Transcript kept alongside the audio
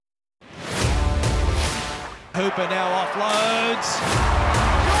Hooper now offloads.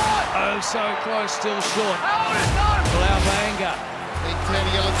 Oh, so close, still short. Blaubanga. Big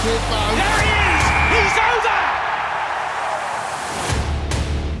Teddy on Tupou. There he is! He's over!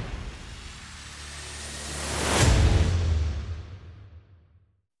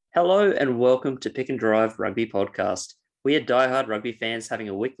 Hello and welcome to Pick and Drive Rugby Podcast. We are diehard rugby fans having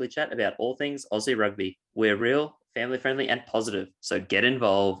a weekly chat about all things Aussie rugby. We're real, family-friendly and positive, so get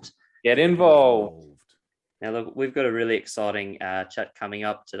involved. Get involved. Now, look, we've got a really exciting chat coming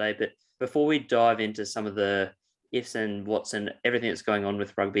up today, but before we dive into some of the ifs and whats and everything that's going on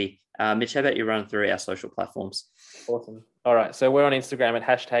with rugby, Mitch, how about you run through our social platforms? Awesome. All right. So we're on Instagram at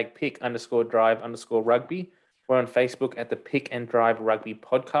 #pick_drive_rugby. We're on Facebook at the Pick and Drive Rugby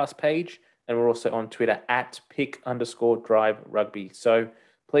podcast page. And we're also on Twitter at pick_drive rugby. So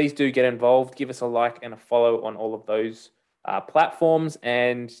please do get involved. Give us a like and a follow on all of those platforms.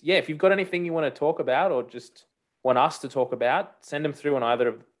 And yeah, if you've got anything you want to talk about or just want us to talk about, send them through on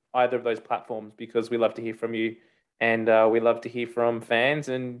either of those platforms, because we love to hear from you and we love to hear from fans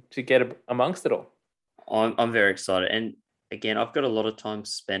and to get amongst it all. I'm very excited. And again, I've got a lot of time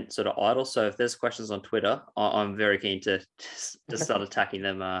spent sort of idle. So if there's questions on Twitter, I'm very keen to start attacking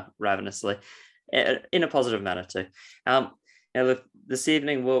them ravenously in a positive manner too. Now, look, this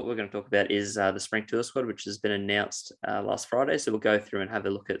evening, what we're going to talk about is the Spring Tour Squad, which has been announced last Friday. So we'll go through and have a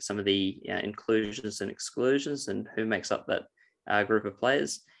look at some of the inclusions and exclusions and who makes up that group of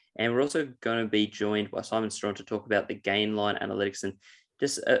players. And we're also going to be joined by Simon Strachan to talk about the gain line analytics and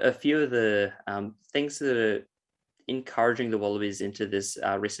just a few of the things that are encouraging the Wallabies into this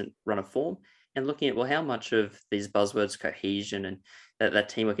recent run of form, and looking at, well, how much of these buzzwords, cohesion and that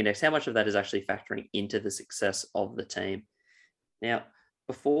teamwork index, how much of that is actually factoring into the success of the team. Now,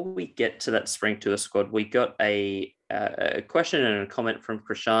 before we get to that Spring Tour Squad, we got a question and a comment from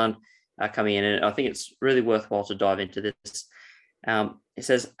Krishan coming in, and I think it's really worthwhile to dive into this. It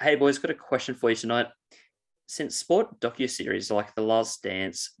says, "Hey boys, got a question for you tonight. Since sport docuseries like The Last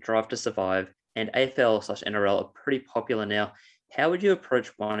Dance, Drive to Survive, and AFL/NRL are pretty popular now, how would you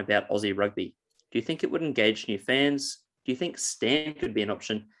approach one about Aussie rugby? Do you think it would engage new fans? Do you think Stan could be an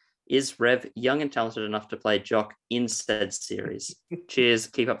option? Is Rev young and talented enough to play Jock in said series? Cheers.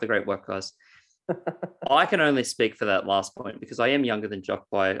 Keep up the great work, guys." I can only speak for that last point because I am younger than Jock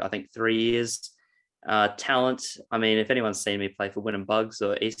by, I think, 3 years. Talent, I mean, if anyone's seen me play for Wynnum Bugs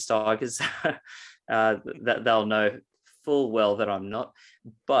or East Tigers, that they'll know full well that I'm not.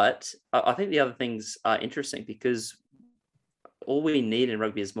 But I think the other things are interesting because all we need in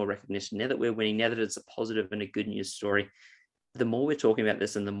rugby is more recognition. Now that we're winning, now that it's a positive and a good news story, the more we're talking about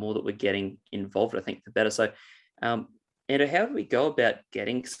this and the more that we're getting involved, I think the better. So, Andrew, how do we go about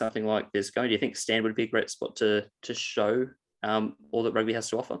getting something like this going? Do you think Stan would be a great spot to show all that rugby has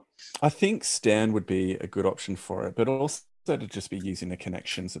to offer? I think Stan would be a good option for it, but also to just be using the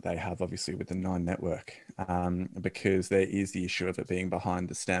connections that they have, obviously, with the Nine network, because there is the issue of it being behind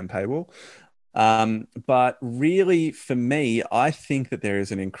the Stan paywall. But really, for me, I think that there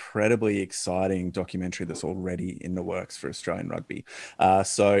is an incredibly exciting documentary that's already in the works for Australian rugby.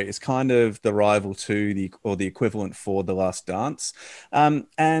 So it's kind of the rival to the equivalent for The Last Dance.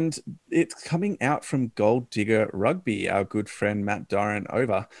 And it's coming out from Gold Digger Rugby, our good friend Matt Durrant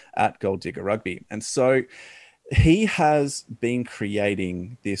over at Gold Digger Rugby. And so he has been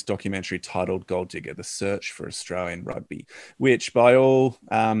creating this documentary titled Gold Digger, The Search for Australian Rugby, which by all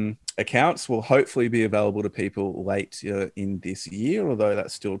accounts will hopefully be available to people late in this year, although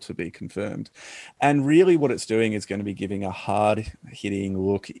that's still to be confirmed. And really what it's doing is going to be giving a hard-hitting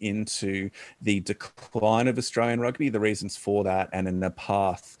look into the decline of Australian rugby, the reasons for that, and then the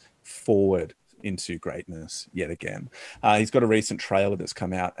path forward into greatness yet again. He's got a recent trailer that's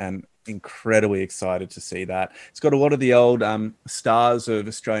come out and incredibly excited to see that. It's got a lot of the old stars of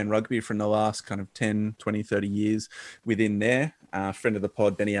Australian rugby from the last kind of 10, 20, 30 years within there. Friend of the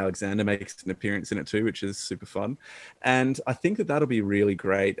pod, Benny Alexander, makes an appearance in it too, which is super fun. And I think that that'll be really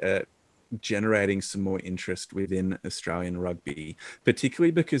great at generating some more interest within Australian rugby,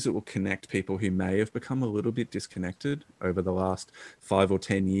 particularly because it will connect people who may have become a little bit disconnected over the last 5 or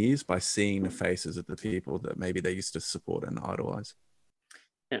 10 years by seeing the faces of the people that maybe they used to support and idolize.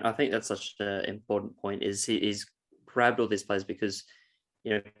 And I think that's such an important point, is he's grabbed all these players because,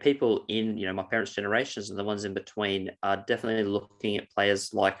 people in, my parents' generations and the ones in between are definitely looking at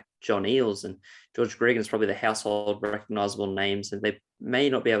players like John Eales and George Gregan is probably the household recognizable names, and they may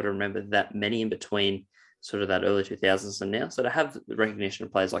not be able to remember that many in between sort of that early 2000s and now. So to have the recognition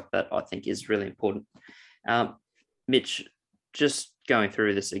of players like that, I think is really important. Mitch, just going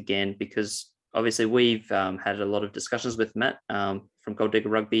through this again, because obviously we've had a lot of discussions with Matt from Gold Digger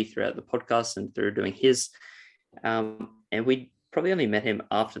Rugby throughout the podcast and through doing his And we probably only met him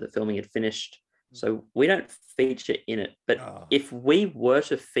after the filming had finished. So we don't feature in it. But if we were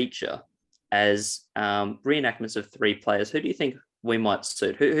to feature as reenactments of 3 players, who do you think we might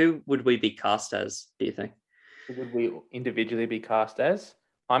suit? Who would we be cast as, do you think? Who would we individually be cast as?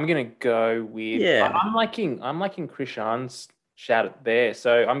 I'm going to go with... Yeah. I'm liking Krishan's shout there.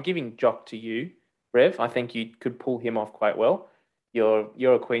 So I'm giving Jock to you, Rev. I think you could pull him off quite well.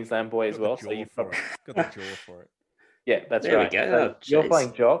 You're a Queensland boy as well. So you've got the jaw for it. Yeah, that's there right. We go. So you're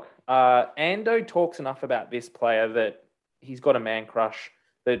playing Jock. Ando talks enough about this player that he's got a man crush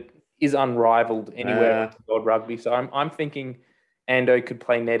that is unrivaled anywhere in world rugby. So I'm thinking Ando could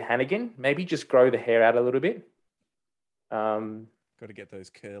play Ned Hannigan. Maybe just grow the hair out a little bit. Got to get those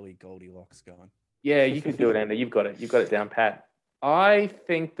curly Goldilocks going. Yeah, you can do it, Ando. You've got it down pat. I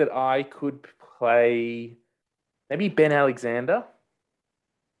think that I could play maybe Ben Alexander.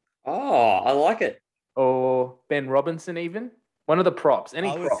 Oh, I like it. Or Ben Robinson, even one of the props. I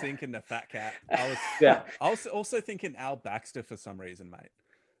was thinking the Fat Cat. I was also thinking Al Baxter for some reason, mate.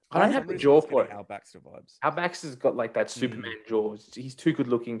 I don't have the jaw for it. Al Baxter vibes. Al Baxter's got like that Superman jaw. He's too good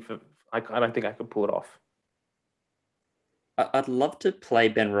looking for. I don't think I could pull it off. I'd love to play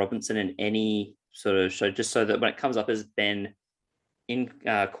Ben Robinson in any sort of show, just so that when it comes up as Ben, in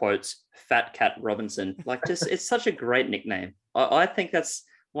quotes, Fat Cat Robinson, like just it's such a great nickname. I think that's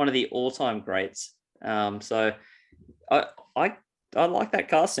one of the all-time greats. So I like that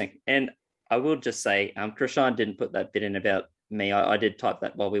casting, and I will just say, Krishan didn't put that bit in about me. I did type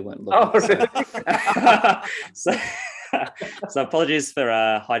that while we weren't looking. Oh, so apologies for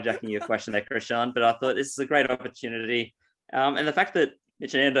hijacking your question there, Krishan, but I thought this is a great opportunity, and the fact that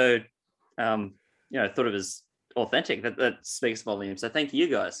Mitch and Ando, thought it was authentic, that speaks volumes. So thank you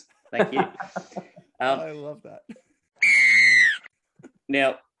guys. Thank you. I love that.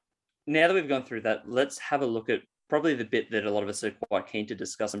 Now that we've gone through that, let's have a look at probably the bit that a lot of us are quite keen to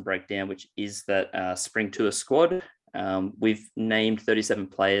discuss and break down, which is that Spring Tour squad. We've named 37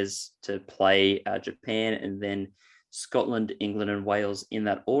 players to play Japan and then Scotland, England, and Wales in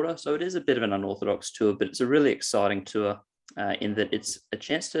that order. So it is a bit of an unorthodox tour, but it's a really exciting tour in that it's a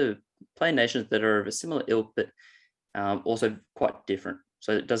chance to play nations that are of a similar ilk, but also quite different.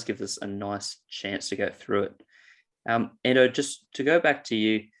 So it does give us a nice chance to go through it. Ando, just to go back to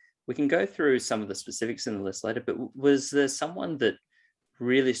you, we can go through some of the specifics in the list later, but was there someone that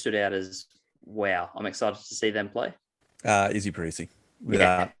really stood out as, wow, I'm excited to see them play? Izzy Parisi,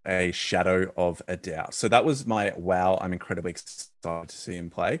 without a shadow of a doubt. So that was my wow. I'm incredibly excited to see him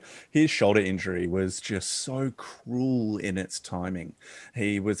play. His shoulder injury was just so cruel in its timing.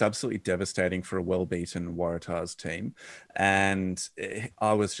 He was absolutely devastating for a well-beaten Waratahs team. And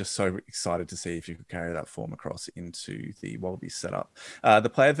I was just so excited to see if you could carry that form across into the Wallabies setup. The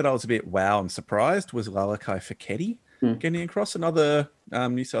player that I was a bit wow and surprised was Lalakai Feketi. Getting across, another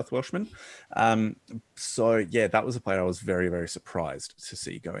New South Welshman. So, yeah, that was a player I was very, very surprised to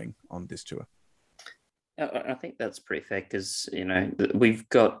see going on this tour. I think that's pretty fair because, we've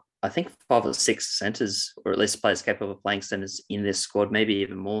got, I think, 5 or 6 centres, or at least players capable of playing centres in this squad, maybe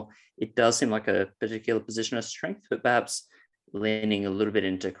even more. It does seem like a particular position of strength, but perhaps leaning a little bit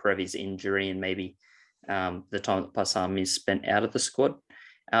into Karevi's injury and maybe the time that Paisami is spent out of the squad.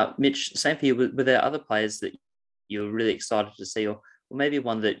 Mitch, same for you. Were there other players that you're really excited to see, or maybe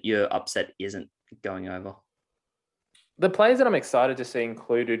one that you're upset isn't going over? The players that I'm excited to see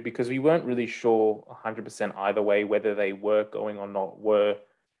included, because we weren't really sure 100% either way whether they were going or not, were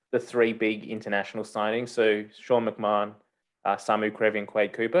the 3 big international signings. So Sean McMahon, Samu Karevi and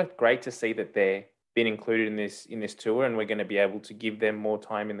Quade Cooper. Great to see that they're been included in this tour, and we're going to be able to give them more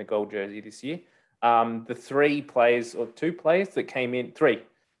time in the gold jersey this year. The 3 players, or 2 players that came in, 3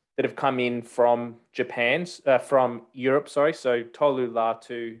 that have come in from from Europe, sorry. So Tolu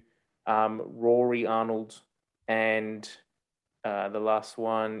Latu, Rory Arnold, and the last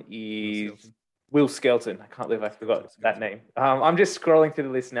one is Will Skelton. I can't believe I forgot that name. I'm just scrolling through the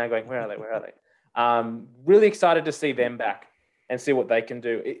list now going, where are they? Really excited to see them back and see what they can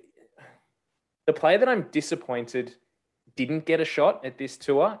do. The player that I'm disappointed didn't get a shot at this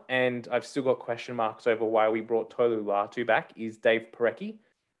tour, and I've still got question marks over why we brought Tolu Latu back, is Dave Parecki.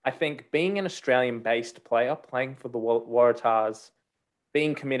 I think being an Australian-based player, playing for the Waratahs,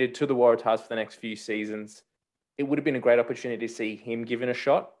 being committed to the Waratahs for the next few seasons, it would have been a great opportunity to see him given a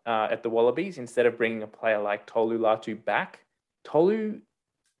shot at the Wallabies instead of bringing a player like Tolu Latu back. Tolu,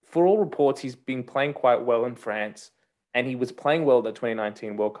 for all reports, he's been playing quite well in France, and he was playing well at the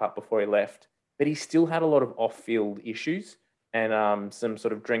 2019 World Cup before he left, but he still had a lot of off-field issues and some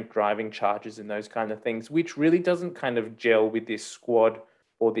sort of drink driving charges and those kind of things, which really doesn't kind of gel with this squad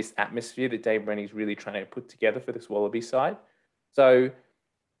or this atmosphere that Dave Rennie's really trying to put together for this Wallaby side. So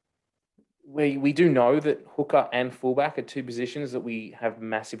we do know that hooker and fullback are two positions that we have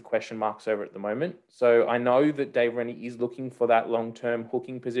massive question marks over at the moment. So I know that Dave Rennie is looking for that long-term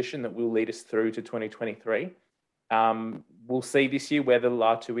hooking position that will lead us through to 2023. We'll see this year whether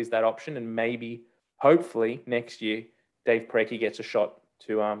Latu is that option, and maybe, hopefully, next year, Dave Preki gets a shot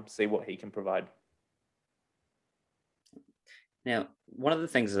to see what he can provide. Now, one of the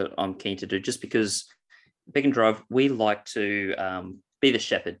things that I'm keen to do, just because Pick and Drive, we like to be the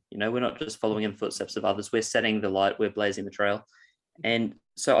shepherd. We're not just following in footsteps of others. We're setting the light. We're blazing the trail. And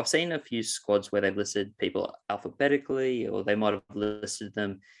so I've seen a few squads where they've listed people alphabetically, or they might have listed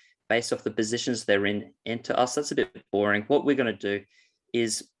them based off the positions they're in. And to us, that's a bit boring. What we're going to do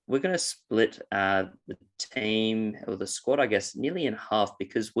is we're going to split the team, or the squad, I guess, nearly in half,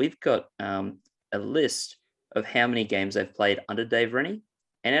 because we've got a list of how many games they've played under Dave Rennie.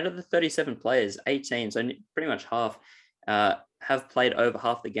 And out of the 37 players, 18, so pretty much half, have played over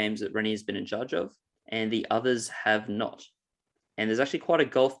half the games that Rennie has been in charge of, and the others have not. And there's actually quite a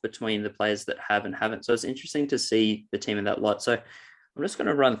gulf between the players that have and haven't. So it's interesting to see the team in that light. So I'm just going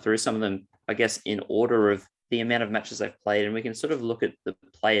to run through some of them, I guess, in order of the amount of matches they've played, and we can sort of look at the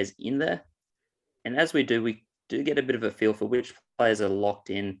players in there. And as we do get a bit of a feel for which players are locked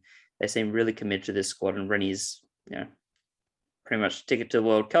in. They seem really committed to this squad, and Rennie's, pretty much ticket to the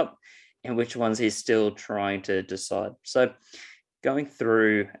World Cup, and which ones he's still trying to decide. So going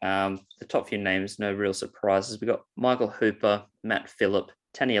through the top few names, no real surprises. We've got Michael Hooper, Matt Phillip,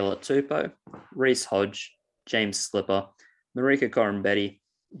 Taniela Tupou, Reece Hodge, James Slipper, Marika Corambetti,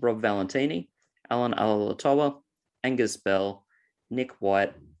 Rob Valentini, Alan Alalatoa, Angus Bell, Nick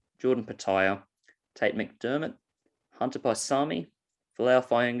White, Jordan Pataya, Tate McDermott, Hunter Paisami, Folau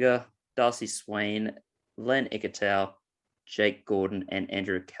Fainga, Darcy Swain, Len Ikitau, Jake Gordon, and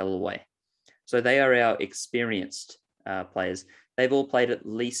Andrew Callaway. So they are our experienced players. They've all played at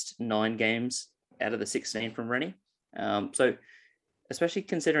least 9 games out of the 16 from Rennie. So especially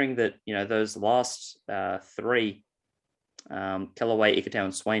considering that, those last 3, Callaway, Ikitau,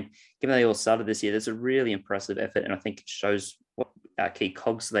 and Swain, given they all started this year, there's a really impressive effort, and I think it shows what key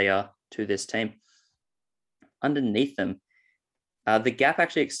cogs they are to this team. Underneath them, the gap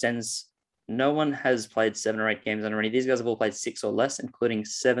actually extends. No one has played 7 or 8 games under Rennie. These guys have all played 6 or less, including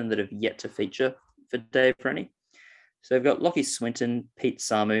 7 that have yet to feature for Dave Rennie. So we've got Lockie Swinton, Pete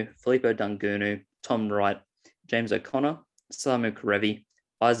Samu, Filippo Dungunu, Tom Wright, James O'Connor, Samu Karevi,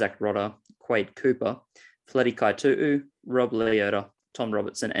 Isaac Rodder, Quade Cooper, Fletty Kaitu'u, Rob Leota, Tom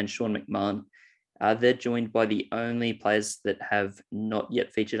Robertson, and Sean McMahon. They're joined by the only players that have not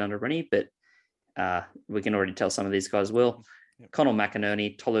yet featured under Rennie, but we can already tell some of these guys will. Yep. Connell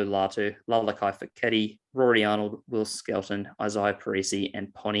McInerney, Tolu Latu, Lalakai Feketi, Rory Arnold, Will Skelton, Isaiah Parisi,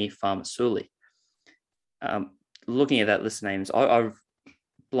 and Poni Farmasuli. Looking at that list of names, I've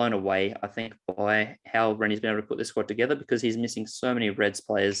blown away, I think, by how Rennie's been able to put this squad together, because he's missing so many Reds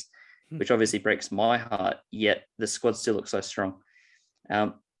players, which obviously breaks my heart, yet the squad still looks so strong.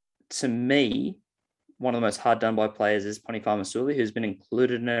 To me, one of the most hard done by players is Poni Farmasuli, who's been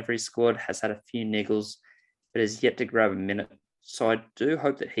included in every squad, has had a few niggles, but has yet to grab a minute. So I do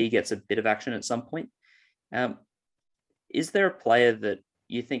hope that he gets a bit of action at some point. Is there a player that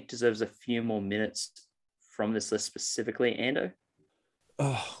you think deserves a few more minutes from this list specifically, Ando?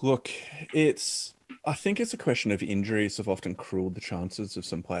 Oh, look, I think it's a question of injuries have often cruelled the chances of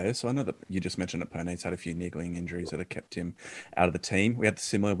some players. So I know that you just mentioned that Poni's had a few niggling injuries that have kept him out of the team. We had the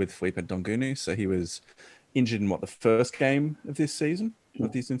similar with Filippo Dungunu. So he was injured in the first game of this season,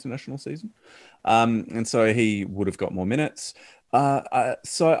 of this international season. And so he would have got more minutes.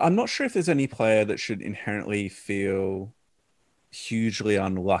 So I'm not sure if there's any player that should inherently feel hugely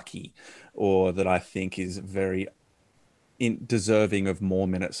unlucky, or that I think is very deserving of more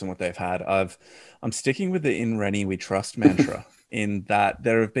minutes than what they've had. I'm sticking with the "in Rennie we trust" mantra, in that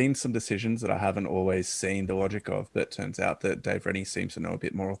there have been some decisions that I haven't always seen the logic of, but it turns out that Dave Rennie seems to know a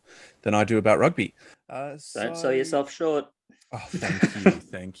bit more than I do about rugby. Don't sell yourself short. Oh,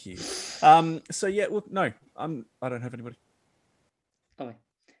 thank you. So yeah, look, no, I don't have anybody. Okay.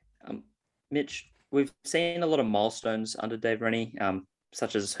 Mitch, we've seen a lot of milestones under Dave Rennie,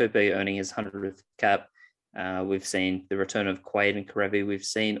 such as Hooper earning his 100th cap. We've seen the return of Quade and Karevi. We've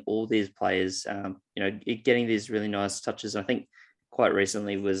seen all these players, getting these really nice touches. I think quite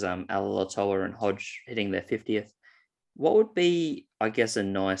recently was Alalatoa and Hodge hitting their 50th. What would be, I guess, a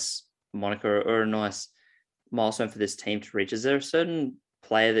nice moniker or a nice milestone for this team to reach? Is there a certain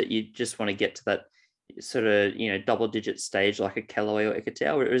player that you just want to get to that sort of, double-digit stage like a Callaway or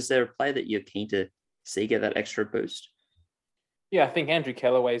Ikitau, or is there a player that you're keen to see get that extra boost? Yeah, I think Andrew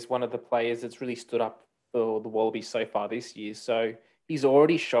Kellaway is one of the players that's really stood up for the Wallabies so far this year. So he's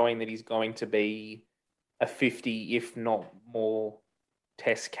already showing that he's going to be a 50, if not more,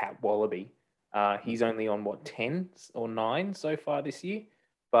 test cap Wallaby. He's only on 10 or 9 so far this year,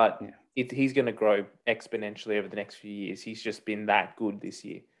 but he's going to grow exponentially over the next few years. He's just been that good this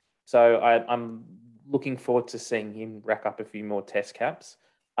year. So I'm looking forward to seeing him rack up a few more test caps.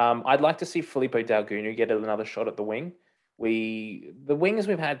 I'd like to see Filippo Dalgunu get another shot at the wing. The wingers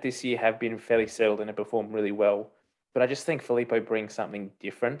we've had this year have been fairly settled and have performed really well, but I just think Filippo brings something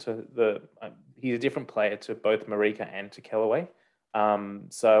different to he's a different player to both Marika and to Kellaway.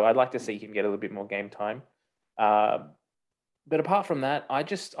 So I'd like to see him get a little bit more game time. But apart from that, I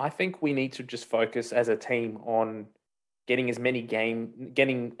think we need to just focus as a team on getting as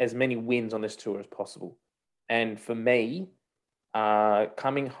many wins on this tour as possible. And for me,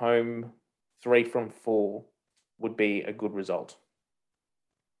 coming home 3 from 4 would be a good result.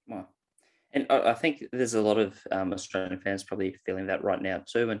 Wow. And I think there's a lot of Australian fans probably feeling that right now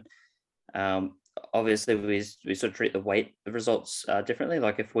too. And obviously we sort of treat the weight of results differently.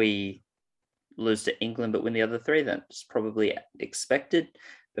 Like if we lose to England but win the other 3, that's probably expected.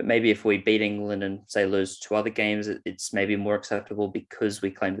 But maybe if we beat England and say lose 2 other games, it's maybe more acceptable because we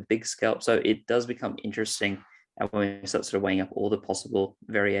claim the big scalp. So it does become interesting when we start sort of weighing up all the possible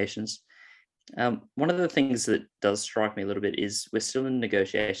variations. One of the things that does strike me a little bit is we're still in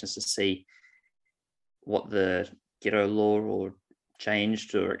negotiations to see what the Ghetto law or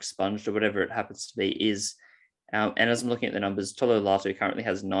changed or expunged or whatever it happens to be is. And as I'm looking at the numbers, Tolo Latu currently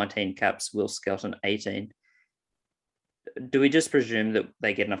has 19 caps, Will Skelton 18. Do we just presume that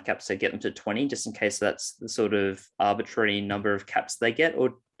they get enough caps to get them to 20, just in case that's the sort of arbitrary number of caps they get?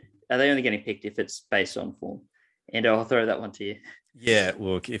 Or are they only getting picked if it's based on form? And I'll throw that one to you. Yeah,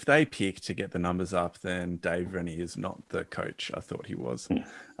 look, if they pick to get the numbers up, then Dave Rennie is not the coach I thought he was.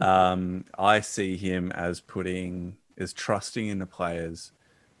 I see him as trusting in the players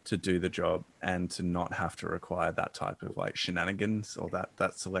to do the job and to not have to require that type of like shenanigans or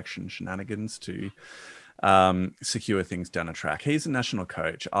that selection shenanigans to secure things down a track. He's a national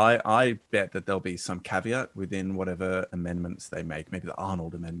coach. I bet that there'll be some caveat within whatever amendments they make, maybe the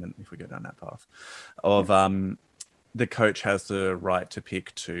Arnold Amendment, if we go down that path, of the coach has the right to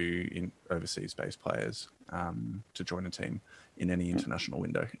pick 2 overseas-based players to join a team in any international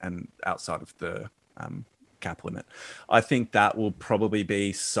window and outside of the cap limit. I think that will probably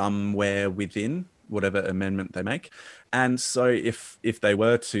be somewhere within whatever amendment they make. And so if they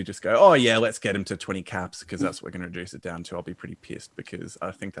were to just go, oh yeah, let's get him to 20 caps because that's what we're going to reduce it down to, I'll be pretty pissed because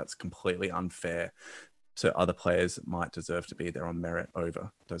I think that's completely unfair to other players that might deserve to be there on merit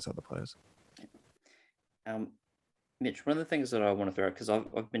over those other players. Mitch, one of the things that I want to throw out, because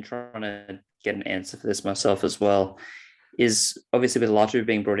I've been trying to get an answer for this myself as well, is obviously with Latu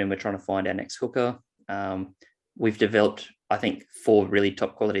being brought in, we're trying to find our next hooker. We've developed, I think, 4 really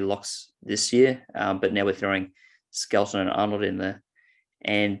top quality locks this year, but now we're throwing Skelton and Arnold in there.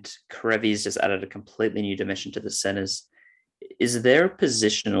 And Karevi's just added a completely new dimension to the centres. Is there a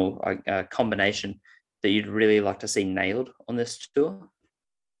positional combination that you'd really like to see nailed on this tour?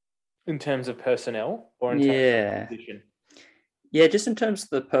 In terms of personnel or in terms of position? Yeah, just in terms of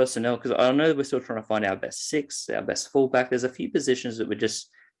the personnel, because I know we're still trying to find our best 6, our best fullback. There's a few positions that we're just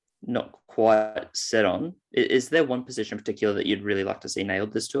not quite set on. Is there one position in particular that you'd really like to see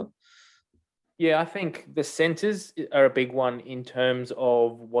nailed this tour? Yeah, I think the centres are a big one in terms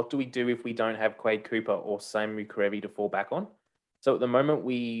of what do we do if we don't have Quade Cooper or Samu Karevi to fall back on. So at the moment,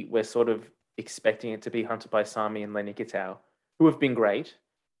 we're sort of expecting it to be Hunter Paisami and Lenny Kitau, who have been great.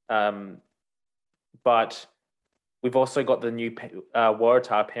 But we've also got the new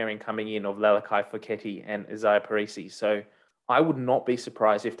Waratah pairing coming in of Lalakai Foketi and Isaiah Parisi. So I would not be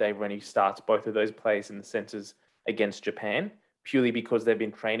surprised if Dave Rennie starts both of those players in the centres against Japan, purely because they've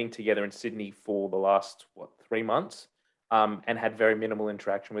been training together in Sydney for the last, 3 months, and had very minimal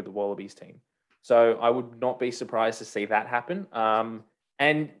interaction with the Wallabies team. So I would not be surprised to see that happen.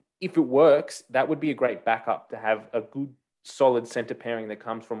 And if it works, that would be a great backup to have a good, solid centre pairing that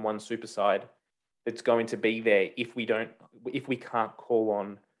comes from one super side that's going to be there if we can't call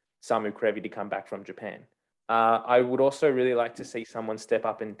on Samu Karevi to come back from Japan. I would also really like to see someone step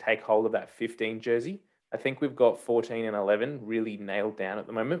up and take hold of that 15 jersey. I think we've got 14 and 11 really nailed down at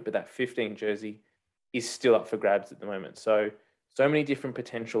the moment, but that 15 jersey is still up for grabs at the moment. So many different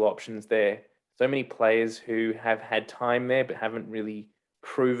potential options there. So many players who have had time there but haven't really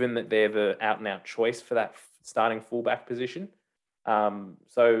proven that they're the out-and-out choice for that starting fullback position.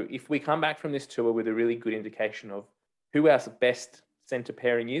 So if we come back from this tour with a really good indication of who our best centre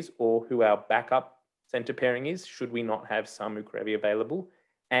pairing is or who our backup centre pairing is, should we not have Samu Kerevi available,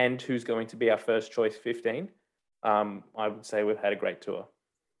 and who's going to be our first choice 15. I would say we've had a great tour.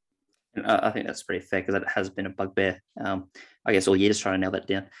 And I think that's pretty fair because it has been a bugbear, I guess, all year just trying to nail that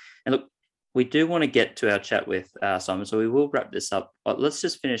down. And look, we do want to get to our chat with Simon, so we will wrap this up. But let's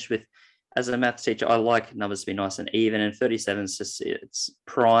just finish with, as a maths teacher, I like numbers to be nice and even, and 37 is just, it's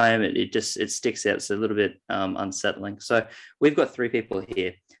prime. It sticks out. It's a little bit unsettling. So we've got 3 people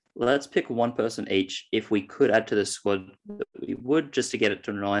here. Let's pick one person each. If we could add to the squad, we would, just to get it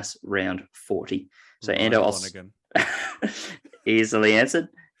to a nice round 40. So Ando, easily answered.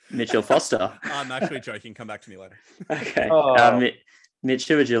 Mitchell Foster. I'm actually joking. Come back to me later. Okay. Oh. Mitch,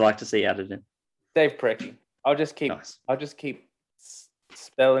 who would you like to see added in? Dave Preki. I'll just keep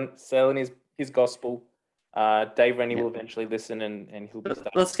selling his gospel. Dave Rennie will eventually listen and he'll be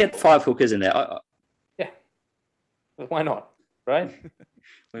starting. Let's get 5 hookers in there. Yeah. Why not? Right?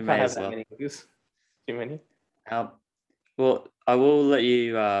 We may as well. That many hookers. Too many. Well, I will let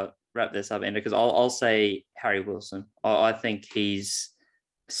you wrap this up, Ender, because I'll say Harry Wilson. I think he's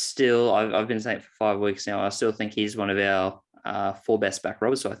still, I've been saying it for 5 weeks now, I still think he's one of our 4 best back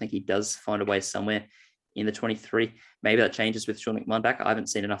rowers, so I think he does find a way somewhere in the 23. Maybe that changes with Sean McMahon back. I haven't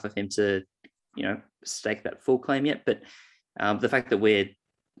seen enough of him to, stake that full claim yet, but the fact that we're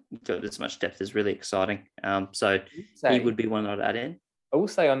got this much depth is really exciting. So he would be one that I'd add in. I will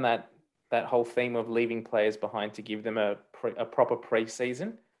say on that whole theme of leaving players behind to give them a proper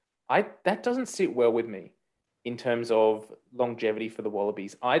pre-season, that doesn't sit well with me in terms of longevity for the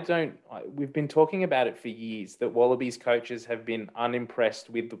Wallabies. We've been talking about it for years, that Wallabies coaches have been unimpressed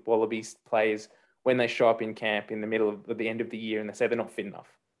with the Wallabies players when they show up in camp in the middle of the end of the year and they say they're not fit enough.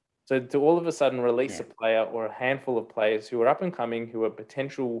 So to all of a sudden release a player or a handful of players who are up and coming, who are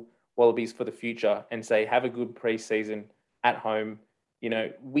potential Wallabies for the future, and say, have a good pre-season at home.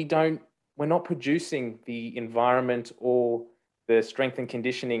 We're not producing the environment or the strength and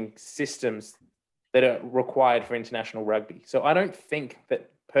conditioning systems that are required for international rugby. So I don't think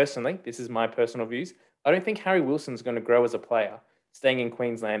that, personally, this is my personal views, I don't think Harry Wilson's going to grow as a player, staying in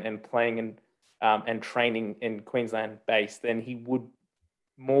Queensland and playing and training in Queensland base than he would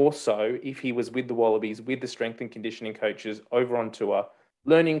more so if he was with the Wallabies, with the strength and conditioning coaches over on tour,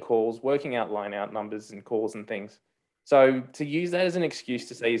 learning calls, working out line-out numbers and calls and things. So to use that as an excuse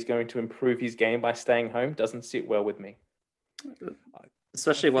to say he's going to improve his game by staying home doesn't sit well with me.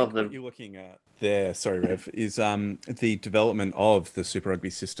 Especially what you're looking at there, sorry, Rev, is the development of the Super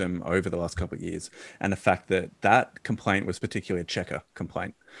Rugby system over the last couple of years, and the fact that complaint was particularly a checker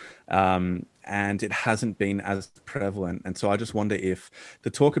complaint, and it hasn't been as prevalent. And so I just wonder if the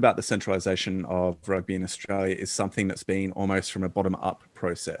talk about the centralisation of rugby in Australia is something that's been almost from a bottom-up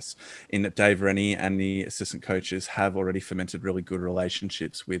process, in that Dave Rennie and the assistant coaches have already fomented really good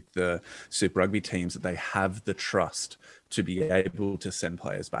relationships with the Super Rugby teams, that they have the trust to be able to send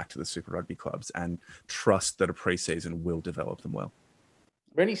players back to the Super Rugby clubs and trust that a pre-season will develop them well.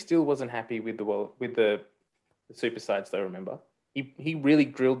 Rennie still wasn't happy with the super sides, though, remember? He really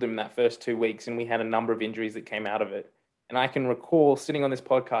drilled them that first 2 weeks, and we had a number of injuries that came out of it. And I can recall sitting on this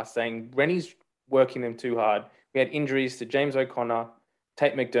podcast saying, Rennie's working them too hard. We had injuries to James O'Connor,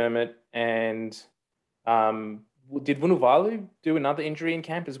 Tate McDermott, and did Vunivalu do another injury in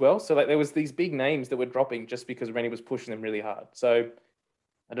camp as well? So there was these big names that were dropping just because Rennie was pushing them really hard. So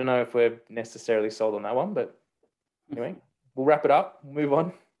I don't know if we're necessarily sold on that one, but anyway, we'll wrap it up. We'll move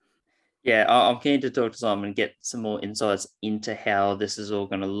on. Yeah, I'm keen to talk to Simon and get some more insights into how this is all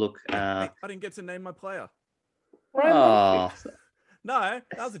going to look. I didn't get to name my player. Oh. No,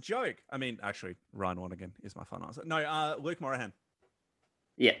 that was a joke. I mean, actually, Ryan Wanigan is my final answer. No, Luke Morahan.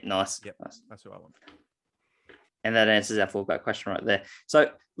 Yeah, nice. Yep, nice. That's who I want. And that answers our fullback question right there.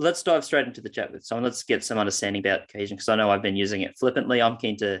 So let's dive straight into the chat with Simon. Let's get some understanding about cohesion, because I know I've been using it flippantly. I'm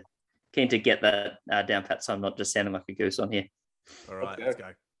keen to get that down pat, so I'm not just sounding like a goose on here. All right, let's go.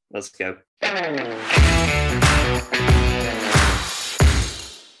 Let's go.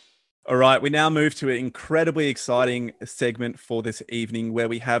 All right, we now move to an incredibly exciting segment for this evening, where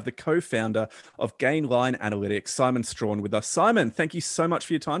we have the co-founder of Gainline Analytics, Simon Strawn, with us. Simon, thank you so much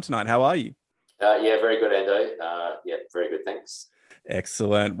for your time tonight. How are you? Yeah, very good, Ando. Yeah, very good, thanks.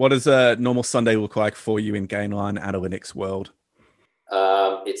 Excellent. What does a normal Sunday look like for you in Gainline Analytics world?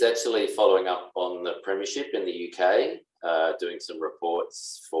 It's actually following up on the Premiership in the UK, doing some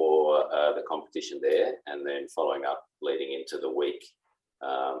reports for the competition there, and then following up leading into the week,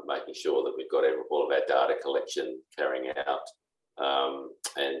 making sure that we've got all of our data collection carrying out,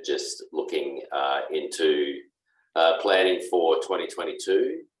 and just looking into planning for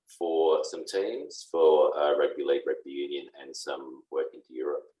 2022 for some teams, for Rugby League, Rugby Union, and some work into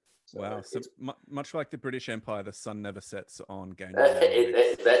Europe. Wow. So much like the British Empire, the sun never sets on game.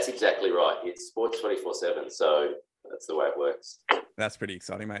 That's exactly right. It's sports 24/7. So that's the way it works. That's pretty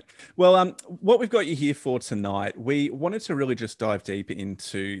exciting, mate. Well, what we've got you here for tonight, we wanted to really just dive deep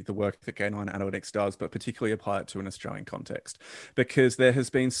into the work that Gainline Analytics does, but particularly apply it to an Australian context, because there has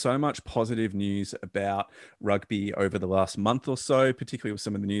been so much positive news about rugby over the last month or so, particularly with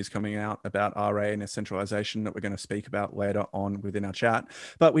some of the news coming out about RA and centralisation that we're going to speak about later on within our chat.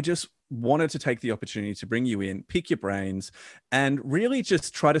 But we just wanted to take the opportunity to bring you in, pick your brains, and really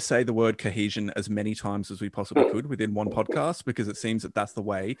just try to say the word cohesion as many times as we possibly could within one podcast, because it seems that that's the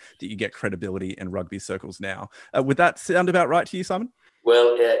way that you get credibility in rugby circles now. Would that sound about right to you, Simon?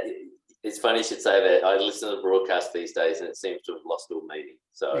 Well, it's funny you should say that. I listen to the broadcast these days and it seems to have lost all meaning.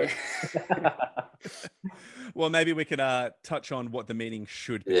 So, well, maybe we can touch on what the meaning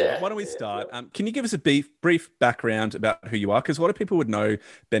should be. Yeah, Why don't we start? Can you give us a brief background about who you are? Because a lot of people would know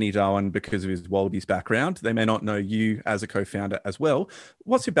Benny Darwin because of his Wallabies background. They may not know you as a co-founder as well.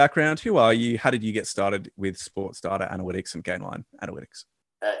 What's your background? Who are you? How did you get started with sports data analytics and Gainline Analytics?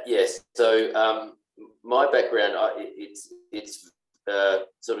 Yes. So my background, it's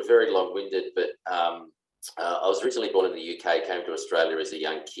sort of very long-winded, but I was originally born in the UK, came to Australia as a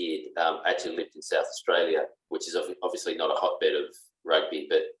young kid, actually lived in South Australia, which is obviously not a hotbed of rugby,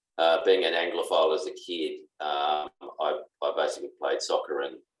 but being an Anglophile as a kid, I basically played soccer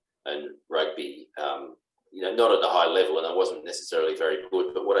and rugby, not at a high level, and I wasn't necessarily very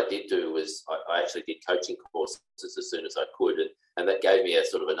good, but what I did do was I actually did coaching courses as soon as I could, and that gave me a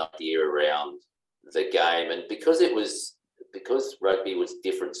sort of an idea around the game. And because rugby was a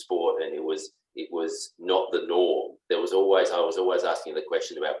different sport and it was not the norm, I was always asking the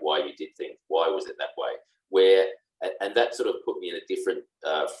question about why you did things. Why was it that way? And that sort of put me in a different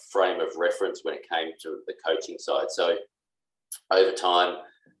frame of reference when it came to the coaching side. So over time,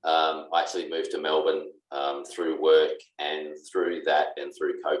 I actually moved to Melbourne through work, and through that and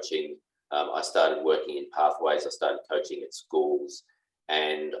through coaching, I started working in pathways. I started coaching at schools,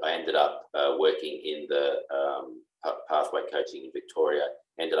 and I ended up working in the pathway coaching in Victoria.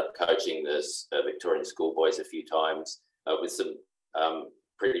 Ended up coaching the Victorian schoolboys a few times with some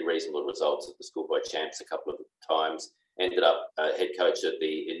pretty reasonable results at the schoolboy champs a couple of times. Ended up head coach at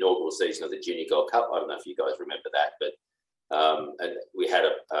the inaugural season of the Junior Gold Cup. I don't know if you guys remember that, but and we had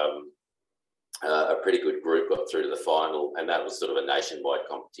a pretty good group, got through to the final, and that was sort of a nationwide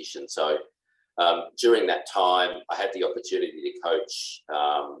competition. So during that time, I had the opportunity to coach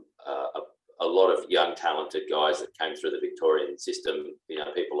a lot of young, talented guys that came through the Victorian system,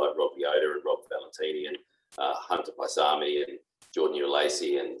 people like Rob Yoder and Rob Valentini and Hunter Paisami and Jordan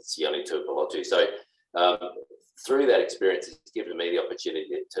Ulacey and Sione Tuipulotu. So through that experience, it's given me the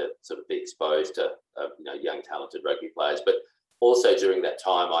opportunity to sort of be exposed to young, talented rugby players. But also during that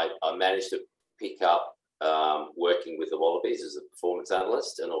time, I managed to pick up working with the Wallabies as a performance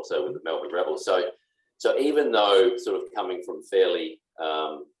analyst and also with the Melbourne Rebels. So even though sort of coming from fairly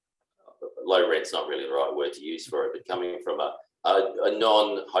low rent's not really the right word to use for it, but coming from a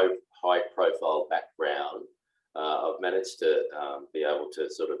non-high profile background, I've managed to be able to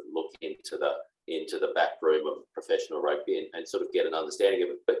sort of look into the back room of professional rugby and sort of get an understanding of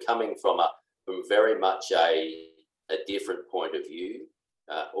it, but coming from very much a different point of view,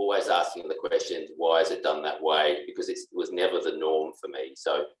 always asking the question, why is it done that way? Because it was never the norm for me.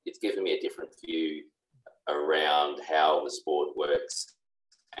 So it's given me a different view around how the sport works,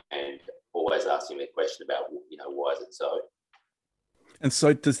 and always asking me a question about, why is it so? And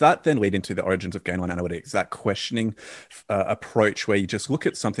so does that then lead into the origins of Gainline Analytics, that questioning approach where you just look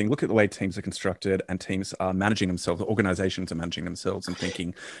at something, look at the way teams are constructed and teams are managing themselves, organizations are managing themselves, and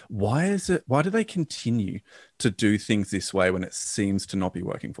thinking, why do they continue to do things this way when it seems to not be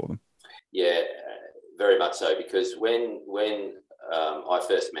working for them? Yeah, very much so. Because when I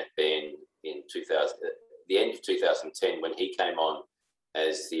first met Ben in the end of 2010, when he came on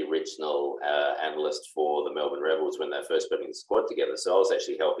as the original analyst for the Melbourne Rebels when they first put in the squad together. So I was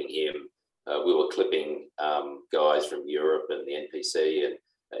actually helping him. We were clipping guys from Europe and the NPC and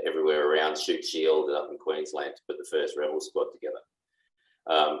everywhere around Shute Shield and up in Queensland to put the first Rebels squad together.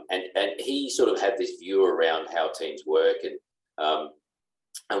 And he sort of had this view around how teams work,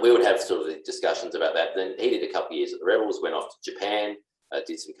 and we would have sort of discussions about that. Then he did a couple of years at the Rebels, went off to Japan,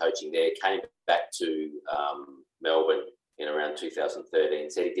 did some coaching there, came back to Melbourne in around 2013,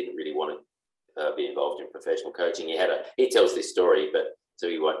 said he didn't really want to be involved in professional coaching. He tells this story, but so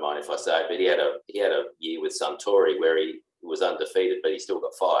he won't mind if I say it, but he had a year with Suntory where he was undefeated, but he still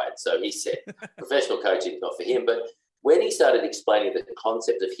got fired. So he said professional coaching is not for him. But when he started explaining the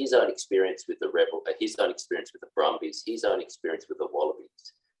concept of his own experience with the Rebel, his own experience with the Brumbies, his own experience with the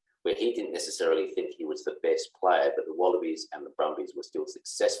Wallabies, where he didn't necessarily think he was the best player, but the Wallabies and the Brumbies were still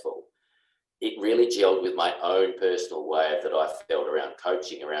successful. It really gelled with my own personal way that I felt around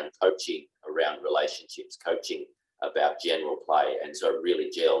coaching, around relationships, coaching about general play. And so it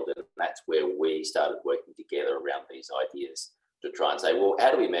really gelled. And that's where we started working together around these ideas to try and say, well, how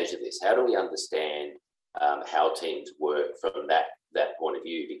do we measure this? How do we understand how teams work from that point of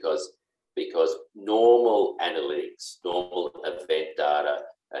view? Because normal analytics, normal event data,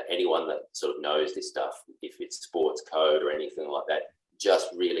 anyone that sort of knows this stuff, if it's sports code or anything like that, just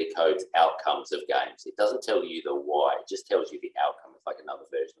really codes outcomes of games. It doesn't tell you the why, it just tells you the outcome. It's like another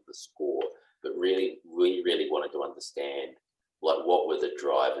version of the score. But really, we really wanted to understand what were the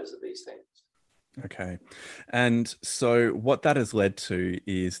drivers of these things. Okay. And so what that has led to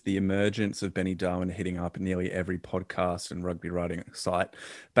is the emergence of Benny Darwin hitting up nearly every podcast and rugby writing site,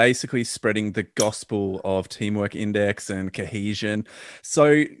 basically spreading the gospel of teamwork index and cohesion.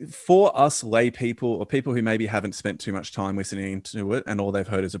 So for us lay people or people who maybe haven't spent too much time listening to it and all they've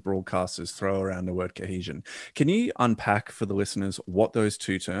heard is a broadcasters throw around the word cohesion, can you unpack for the listeners what those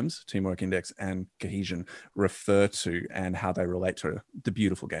two terms, teamwork index and cohesion, refer to and how they relate to the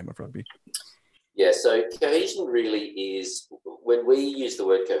beautiful game of rugby? Yeah, so cohesion really is, when we use the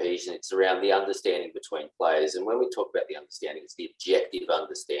word cohesion, it's around the understanding between players. And when we talk about the understanding, it's the objective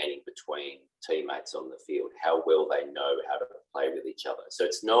understanding between teammates on the field, how well they know how to play with each other. So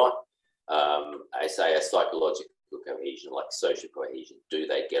it's not, I say, a psychological cohesion, like social cohesion. Do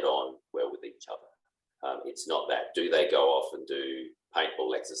they get on well with each other? It's not that. Do they go off and do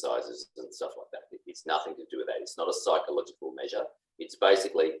paintball exercises and stuff like that? It's nothing to do with that. It's not a psychological measure. It's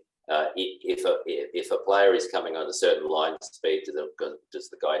basically, if a player is coming on a certain line speed, does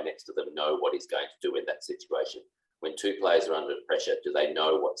the guy next to them know what he's going to do in that situation? When two players are under pressure, do they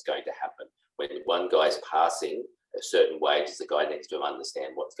know what's going to happen? When one guy's passing a certain way, does the guy next to him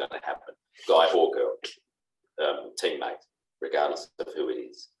understand what's going to happen? Guy or girl, teammate, regardless of who it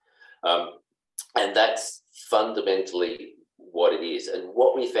is. And that's fundamentally what it is. And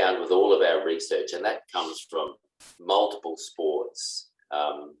what we found with all of our research, and that comes from multiple sports,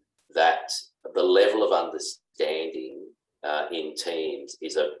 that the level of understanding in teams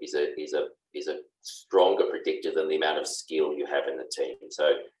is a stronger predictor than the amount of skill you have in the team.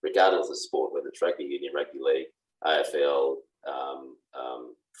 So regardless of sport, whether it's rugby union, rugby league, AFL,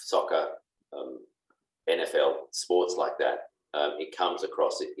 soccer, NFL, sports like that, it comes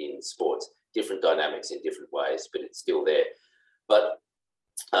across it in sports. Different dynamics in different ways, but it's still there. But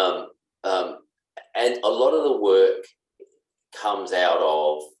and a lot of the work comes out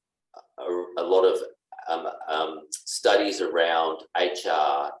of a lot of studies around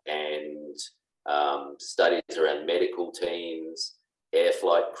HR and studies around medical teams, air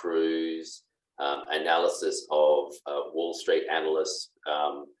flight crews, analysis of Wall Street analysts,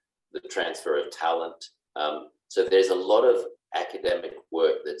 the transfer of talent. So there's a lot of academic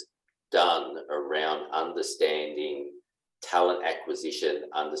work that's done around understanding talent acquisition,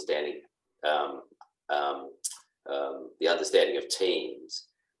 understanding the understanding of teams,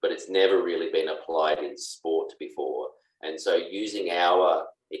 but it's never really been applied in sport before. And so using our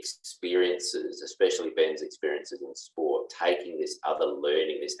experiences, especially Ben's experiences in sport, taking this other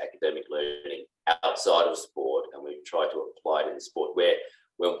learning, this academic learning outside of sport, and we've tried to apply it in sport, where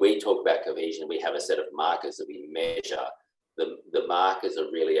when we talk about cohesion, we have a set of markers that we measure. The markers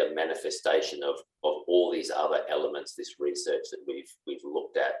are really a manifestation of all these other elements, this research that we've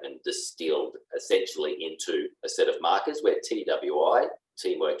looked at and distilled essentially into a set of markers, where TWI,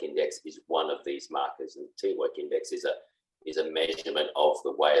 Teamwork Index, is one of these markers. And Teamwork Index is a measurement of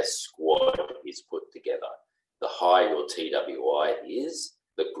the way a squad is put together. The higher your TWI is,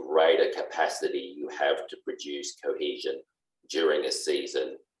 the greater capacity you have to produce cohesion during a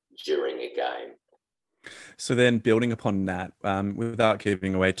season, during a game. So then building upon that, without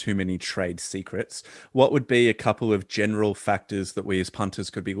giving away too many trade secrets, what would be a couple of general factors that we as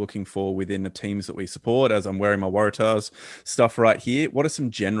punters could be looking for within the teams that we support? As I'm wearing my Waratahs stuff right here, what are some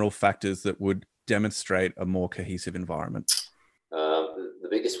general factors that would demonstrate a more cohesive environment? The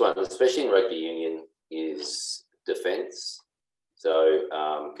biggest one, especially in rugby union, is defence. So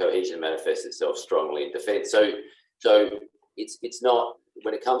cohesion manifests itself strongly in defence. So it's not,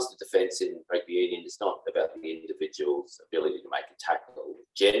 when it comes to defence in rugby union, it's not about the individual's ability to make a tackle.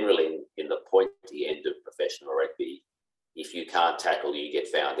 Generally, in the pointy end of professional rugby, if you can't tackle, you get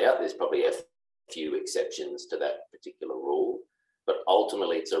found out. There's probably a few exceptions to that particular rule, but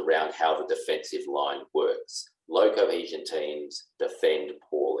ultimately it's around how the defensive line works. Low cohesion teams defend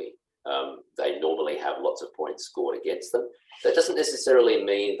poorly. They normally have lots of points scored against them. That doesn't necessarily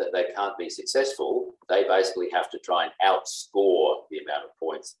mean that they can't be successful. They basically have to try and outscore the amount of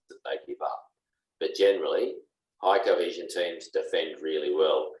points points that they give up. But generally, high cohesion teams defend really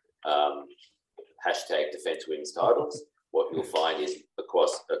well. Hashtag defence wins titles. What you'll find is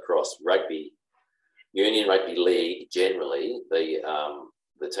across rugby union, rugby league, generally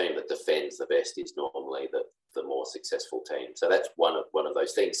the team that defends the best is normally the more successful team. So that's one of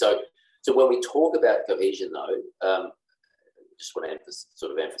those things. So when we talk about cohesion, though, just want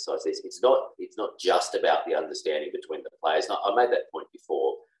to emphasise this. It's not just about the understanding between the players. And I made that point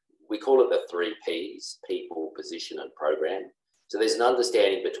before. We call it the 3 Ps: people, position, and program. So there's an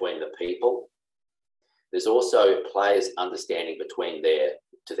understanding between the people. There's also players understanding between their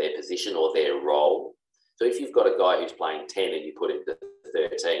position or their role. So if you've got a guy who's playing 10 and you put him to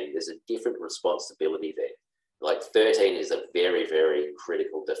 13, there's a different responsibility there. Like 13 is a very, very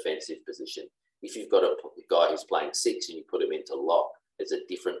critical defensive position. If you've got a guy who's playing 6 and you put him into lock, there's a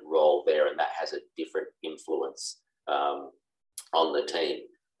different role there, and that has a different influence on the team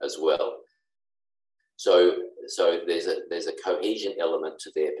as well. So there's a cohesion element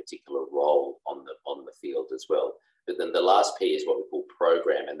to their particular role on the field as well. But then the last P is what we call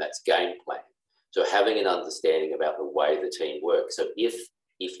program, and that's game plan. So having an understanding about the way the team works. So if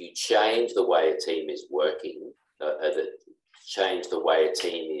you change the way a team is working, change the way a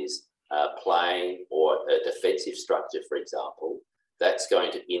team is playing, or a defensive structure, for example, that's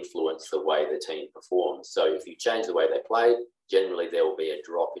going to influence the way the team performs. So if you change the way they play, generally there will be a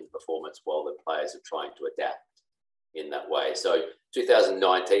drop in performance while the players are trying to adapt in that way. So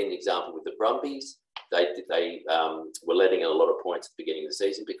 2019, the example with the Brumbies, they were letting in a lot of points at the beginning of the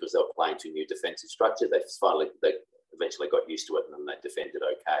season because they were playing to a new defensive structure. They eventually got used to it, and then they defended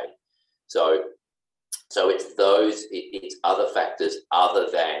okay. So it's other factors other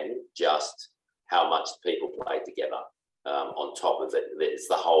than just how much people play together. On top of it, it's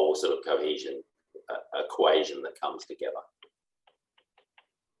the whole sort of cohesion equation that comes together.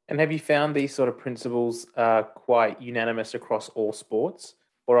 And have you found these sort of principles are quite unanimous across all sports?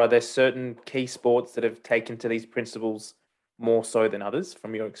 Or are there certain key sports that have taken to these principles more so than others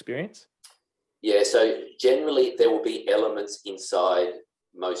from your experience? Yeah, so generally there will be elements inside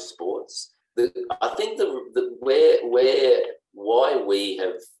most sports. I think why we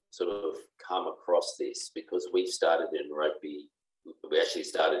have sort of come across this, because we've started in rugby, we actually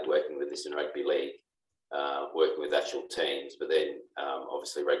started working with this in rugby league, working with actual teams, but then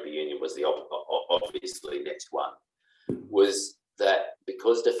obviously rugby union was the obviously next one, was that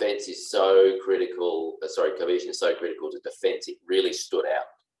because defence is so critical, cohesion is so critical to defence, it really stood out.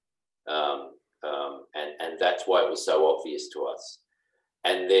 And that's why it was so obvious to us.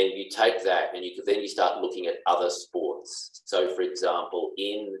 And then you take that and you start looking at other sports. So, for example,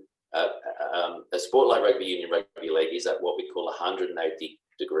 in a sport like rugby union, rugby league is at what we call a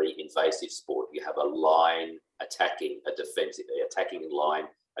 180-degree invasive sport. You have a line attacking a defensive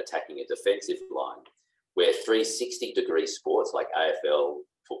line, where 360-degree sports like AFL,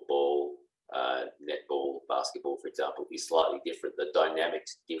 football, netball, basketball, for example, is slightly different. The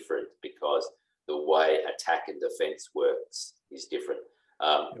dynamics different because the way attack and defence works is different.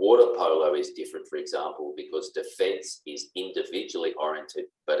 Water polo is different, for example, because defence is individually oriented,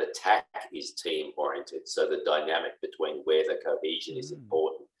 but attack is team oriented. So the dynamic between where the cohesion is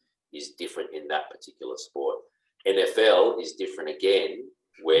important is different in that particular sport. NFL is different again,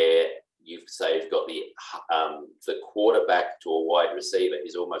 where you've got the quarterback to a wide receiver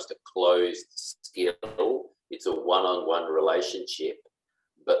is almost a closed skill. It's a one-on-one relationship,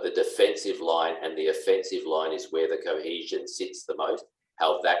 but the defensive line and the offensive line is where the cohesion sits the most.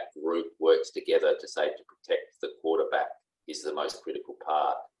 How that group works together to protect the quarterback is the most critical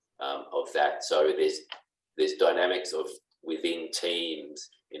part of that. So there's dynamics of within teams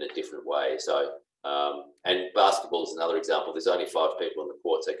in a different way. So and basketball is another example. There's only 5 people on the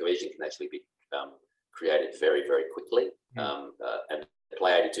court, so cohesion can actually be created very, very quickly. And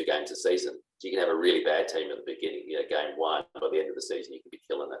play 82 games a season. So you can have a really bad team at the beginning, game 1. By the end of the season, you can be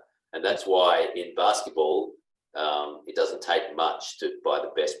killing it. And that's why in basketball, it doesn't take much to buy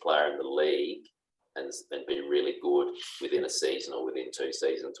the best player in the league and be really good within a season or within 2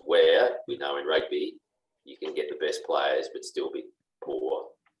 seasons, where we know in rugby you can get the best players but still be poor.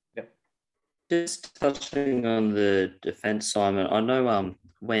 Yep. Just touching on the defence, Simon, I know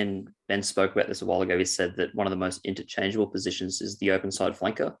when Ben spoke about this a while ago, he said that one of the most interchangeable positions is the open side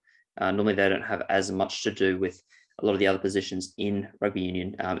flanker. Normally they don't have as much to do with a lot of the other positions in rugby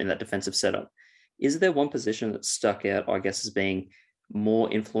union in that defensive setup. Is there one position that stuck out, I guess, as being more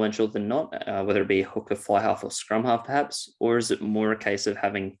influential than not, whether it be hooker, fly half, or scrum half, perhaps? Or is it more a case of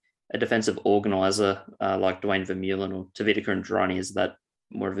having a defensive organiser like Dwayne Vermeulen or Tavita Kuridrani? Is that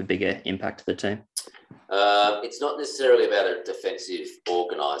more of a bigger impact to the team? It's not necessarily about a defensive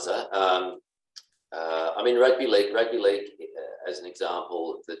organiser. I mean, rugby league, as an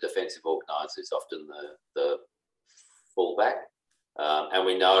example, the defensive organiser is often the fullback. And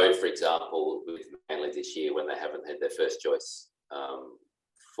we know, for example, with Manly this year, when they haven't had their first choice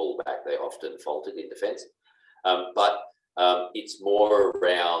fullback, they often faltered in defence. But it's more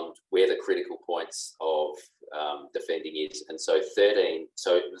around where the critical points of defending is. And so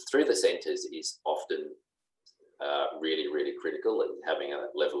through the centres is often really, really critical, and having a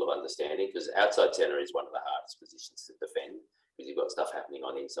level of understanding, because outside centre is one of the hardest positions to defend, because you've got stuff happening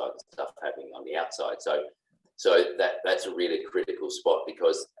on the inside and stuff happening on the outside. So that's a really critical spot,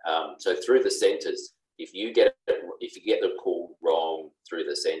 because so through the centres, if you get the call wrong through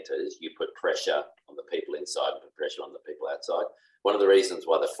the centres, you put pressure on the people inside and put pressure on the people outside. One of the reasons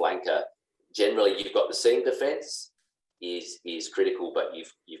why the flanker, generally you've got the seam defence is critical, but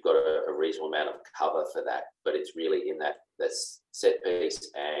you've got a reasonable amount of cover for that. But it's really in that set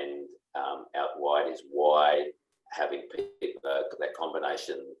piece and out wide is why having that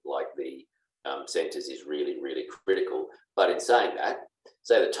combination like the centres is really, really critical. But in saying that,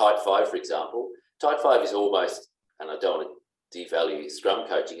 say the tight five, for example, tight five is almost, and I don't want to devalue scrum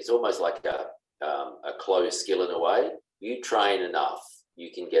coaching, it's almost like a closed skill in a way. You train enough, you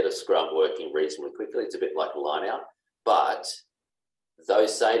can get a scrum working reasonably quickly. It's a bit like a line out. But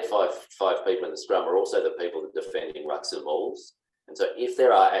those same five people in the scrum are also the people that are defending rucks and mauls. And so if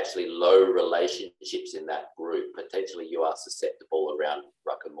there are actually low relationships in that group, potentially you are susceptible around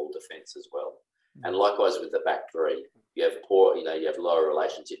ruck and maul defence as well. And likewise with the back three, you have lower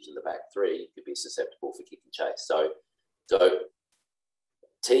relationships in the back three, you could be susceptible for kick and chase. So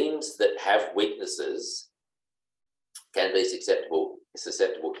teams that have weaknesses can be susceptible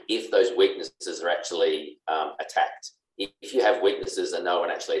if those weaknesses are actually attacked. If you have weaknesses and no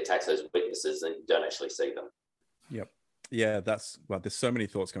one actually attacks those weaknesses, then you don't actually see them. Yep. Yeah, there's so many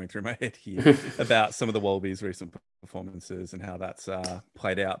thoughts going through my head here about some of the Wallabies' recent performances and how that's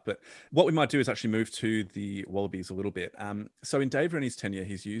played out. But what we might do is actually move to the Wallabies a little bit. So in Dave Rennie's tenure,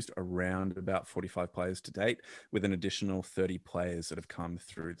 he's used around about 45 players to date, with an additional 30 players that have come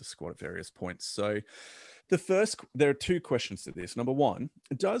through the squad at various points. So there are two questions to this. Number one,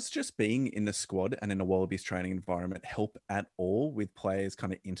 does just being in the squad and in a Wallabies training environment help at all with players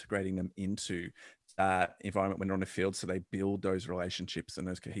kind of integrating them into that environment when they're on the field, so they build those relationships and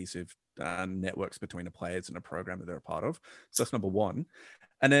those cohesive networks between the players and a program that they're a part of? So that's number one.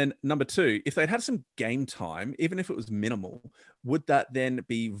 And then number two, if they'd had some game time, even if it was minimal, would that then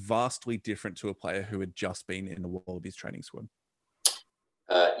be vastly different to a player who had just been in the Wallabies training squad?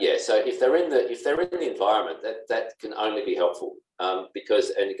 Yeah, so if they're in the environment, that can only be helpful, because,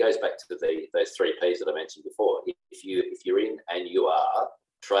 and it goes back to those 3 Ps that I mentioned before. If you're in and you are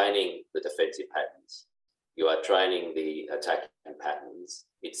training the defensive patterns, you are training the attacking patterns,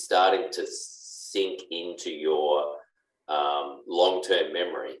 it's starting to sink into your long-term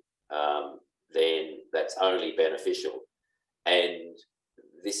memory, then that's only beneficial. And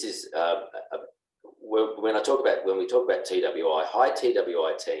this is when we talk about TWI, high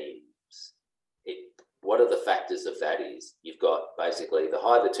TWI teams, what are the factors of that is you've got basically the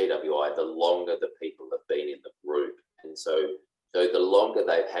higher the TWI, the longer the people have been in the group. And so the longer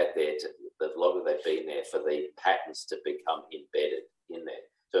they've been there for the patterns to become embedded in there.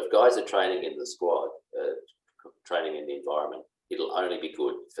 So if guys are training in the squad, training in the environment, it'll only be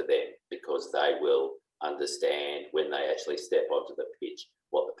good for them, because they will understand when they actually step onto the pitch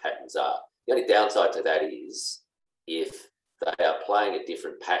what the patterns are. The only downside to that is if they are playing a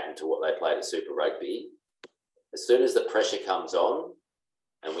different pattern to what they played at Super Rugby, as soon as the pressure comes on,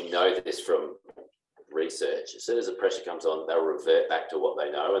 and we know this from research, as soon as the pressure comes on, they'll revert back to what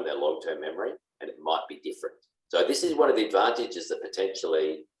they know and their long-term memory, and it might be different. So this is one of the advantages that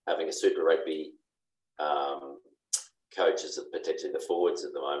potentially having a Super Rugby coach as potentially the forwards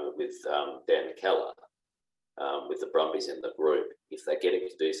at the moment with Dan McKellar, with the Brumbies in the group. If they're getting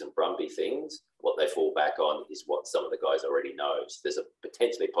to do some Brumby things, what they fall back on is what some of the guys already know. So there's a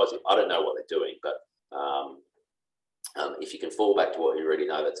potentially positive. I don't know what they're doing, but if you can fall back to what you already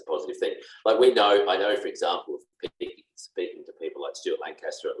know, that's a positive thing. Like I know, for example, speaking to people like Stuart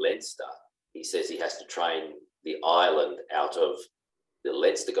Lancaster at Leinster, he says he has to train the island out of the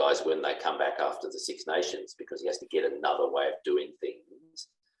Leinster guys when they come back after the Six Nations, because he has to get another way of doing things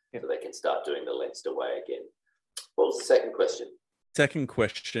so they can start doing the Leinster way again. What was the second question? Second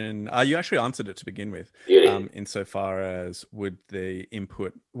question, you actually answered it to begin with. Insofar as would the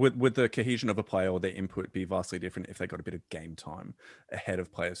cohesion of a player or their input be vastly different if they got a bit of game time ahead of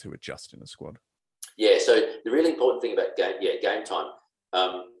players who are just in the squad? Yeah, so the really important thing about game time,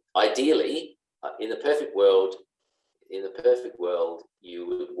 ideally, in the perfect world, you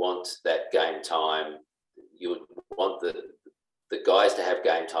would want that game time. You would want the guys to have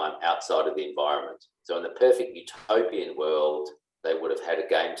game time outside of the environment. So in the perfect utopian world, they would have had a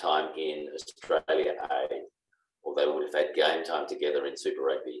game time in Australia A, or they would have had game time together in Super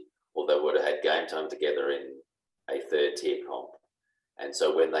Rugby, or they would have had game time together in a third tier comp. And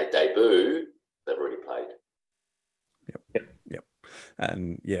so when they debut, they've already played. Yep.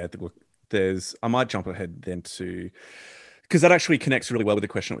 And yeah, look, I might jump ahead then because that actually connects really well with the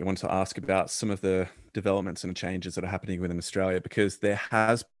question that we wanted to ask about some of the developments and changes that are happening within Australia, because there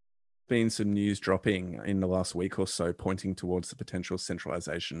has been some news dropping in the last week or so pointing towards the potential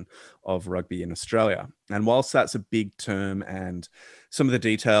centralisation of rugby in Australia. And whilst that's a big term and some of the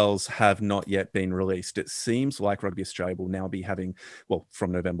details have not yet been released, it seems like Rugby Australia will now be having, well,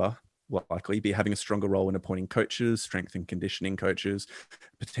 from November, likely be having a stronger role in appointing coaches, strength and conditioning coaches,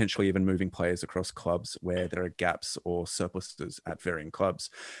 potentially even moving players across clubs where there are gaps or surpluses at varying clubs.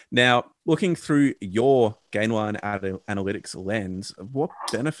 Now, looking through your Gainline analytics lens, what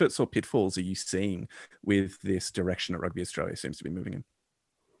benefits or pitfalls are you seeing with this direction that Rugby Australia seems to be moving in?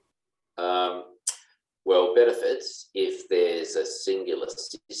 Well, benefits, if there's a singular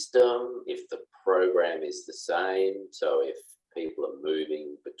system, if the program is the same, so if people are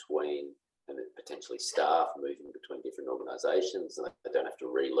moving between, and potentially staff moving between different organisations, and they don't have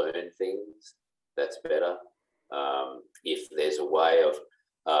to relearn things, that's better. If there's a way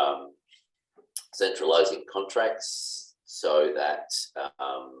of centralising contracts so that,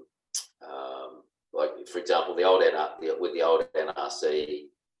 like for example, with the old NRC,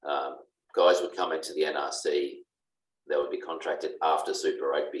 guys would come into the NRC, they would be contracted after Super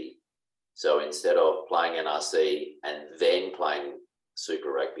Rugby. So instead of playing NRC and then playing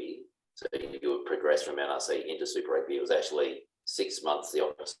Super Rugby, so you would progress from NRC into Super Rugby, it was actually 6 months the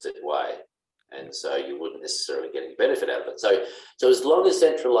opposite way. And so you wouldn't necessarily get any benefit out of it. So as long as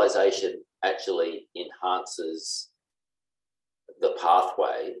centralisation actually enhances the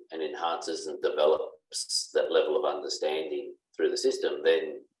pathway and enhances and develops that level of understanding through the system,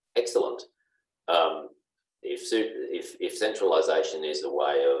 then excellent. If centralisation is a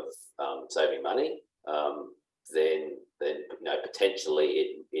way of saving money, then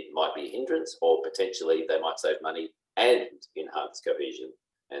potentially it might be a hindrance, or potentially they might save money and enhance cohesion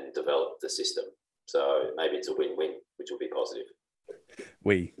and develop the system. So maybe it's a win-win, which will be positive.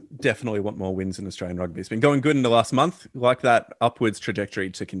 We definitely want more wins in Australian rugby. It's been going good in the last month. Like that upwards trajectory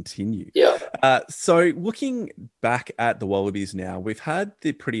to continue. Yeah. So looking back at the Wallabies now, we've had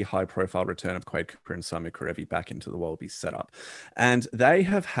the pretty high profile return of Quade Cooper and Samu Kerevi back into the Wallabies setup. And they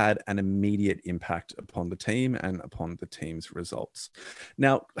have had an immediate impact upon the team and upon the team's results.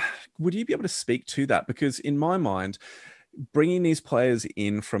 Now, would you be able to speak to that? Because in my mind, bringing these players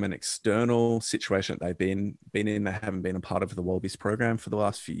in from an external situation that they've been in, they haven't been a part of the Wallabies program for the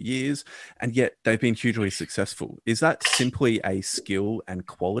last few years, and yet they've been hugely successful. Is that simply a skill and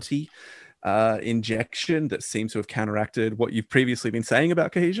quality injection that seems to have counteracted what you've previously been saying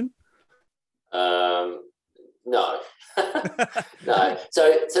about cohesion? No, no.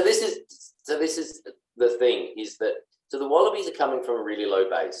 So this is the thing, is that so the Wallabies are coming from a really low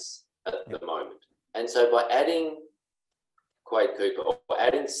base at the moment, and so by adding Quade Cooper or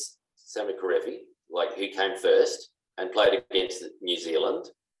adding Samu Kerevi, like who came first and played against New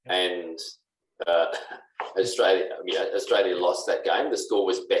Zealand, and Australia lost that game. The score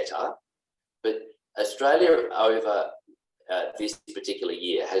was better, but Australia over this particular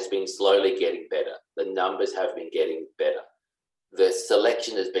year has been slowly getting better. The numbers have been getting better. The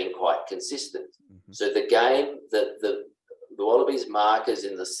selection has been quite consistent. Mm-hmm. So the game that the Wallabies markers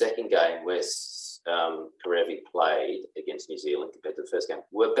in the second game where Kerevi played against New Zealand compared to the first game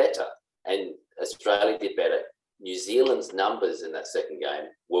were better, and Australia did better. New Zealand's numbers in that second game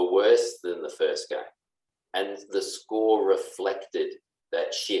were worse than the first game, and the score reflected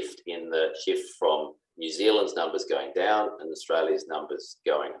that shift from New Zealand's numbers going down and Australia's numbers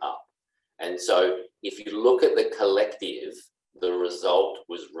going up. And so if you look at the collective, the result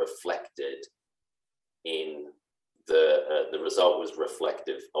was reflected in the result was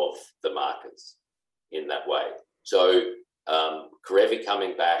reflective of the markers in that way. So Kerevi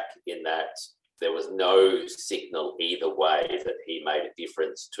coming back, in that there was no signal either way that he made a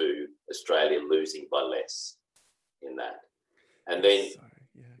difference to Australia losing by less in that. And then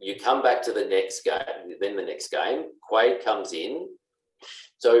you come back to the next game, then the next game, Quade comes in.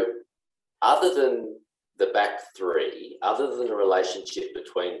 So other than the back three, other than the relationship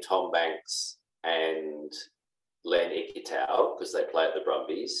between Tom Banks and Len Ikitau, because they play at the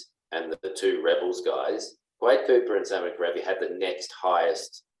Brumbies, and the two Rebels guys, Quade Cooper and Samu Kerevi had the next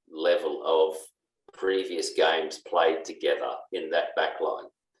highest level of previous games played together in that back line.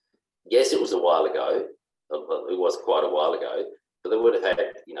 Yes, it was a while ago. It was quite a while ago, but they would have had,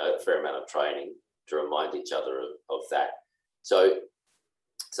 a fair amount of training to remind each other of that. So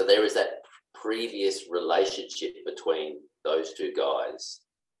there is that previous relationship between those two guys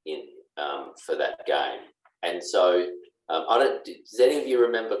for that game. And so does any of you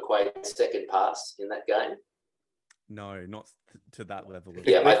remember Quade's second pass in that game? No, not to that level.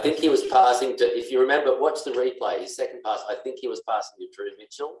 Yeah, I think he was passing to, if you remember, watch the replay, his second pass, I think he was passing to Drew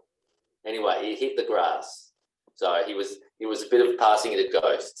Mitchell. Anyway, he hit the grass. So he was a bit of passing into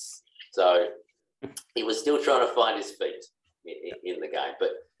ghosts. So he was still trying to find his feet in the game.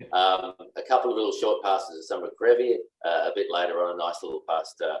 But a couple of little short passes to Summer Grevy, a bit later on, a nice little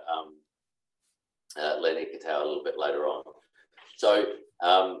pass to Lenny Katau a little bit later on. So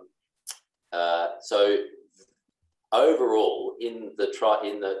overall, in the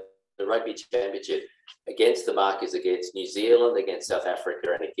Rugby Championship, against the markers, against New Zealand, against South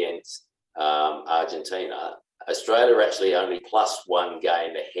Africa, and against Argentina, Australia are actually only +1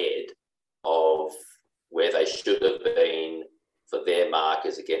 game ahead of where they should have been for their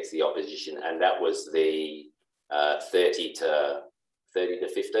markers against the opposition, and that was the 30 to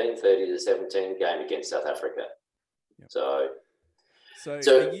 15, 30 to 17 game against South Africa. Yep. So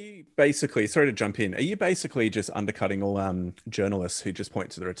are you basically, sorry to jump in, are you basically just undercutting all journalists who just point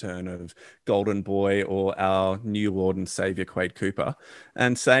to the return of Golden Boy or our new Lord and Saviour Quade Cooper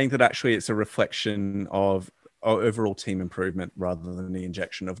and saying that actually it's a reflection of overall team improvement rather than the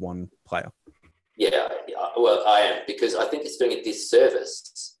injection of one player? Yeah, well, I am, because I think it's doing a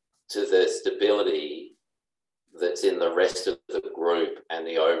disservice to the stability that's in the rest of the group and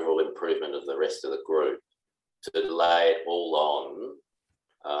the overall improvement of the rest of the group to lay it all on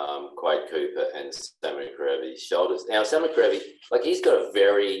Quade Cooper and Samu Kerevi's shoulders. Now, Samu Kerevi, he's got a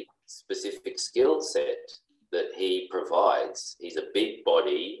very specific skill set that he provides. He's a big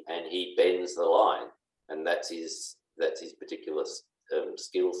body and he bends the line, and that's his particular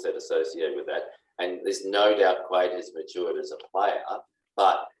skill set associated with that. And there's no doubt Quade has matured as a player,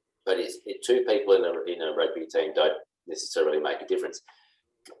 but two people in a rugby team don't necessarily make a difference.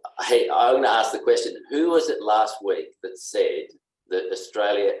 Hey, I'm going to ask the question: who was it last week that said that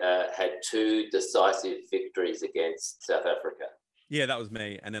Australia had 2 decisive victories against South Africa? Yeah, that was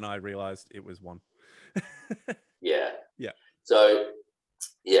me, and then I realised it was 1. Yeah. So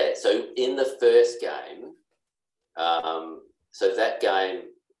in the first game, so that game,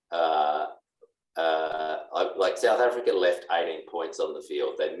 South Africa left 18 points on the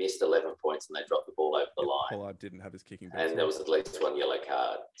field. They missed 11 points and they dropped the ball over the line. Pollard didn't have his kicking back. And there was at least 1 yellow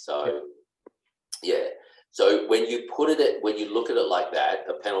card. So, yeah. So when you look at it like that,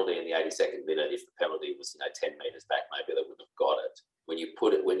 a penalty in the 82nd minute, if the penalty was 10 metres back, maybe they wouldn't have got it.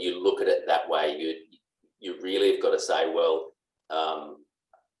 When you look at it that way, you really have got to say, well,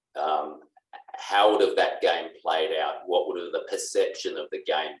 how would have that game played out? What would have the perception of the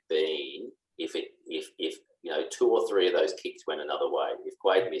game been if 2 or 3 of those kicks went another way? If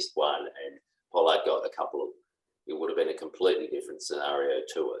Quade missed one and Pollard got a couple, it would have been a completely different scenario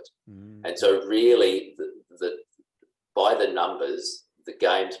to it. And so really, by the numbers, the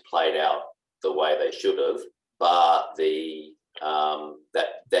game's played out the way they should have, but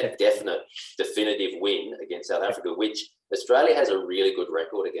that definite definitive win against South Africa, which Australia has a really good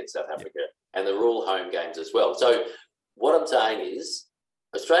record against South Africa, and they're all home games as well. So what I'm saying is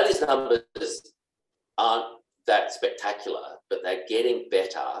Australia's numbers aren't that spectacular, but they're getting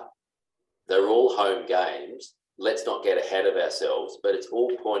better. They're all home games. Let's not get ahead of ourselves, but it's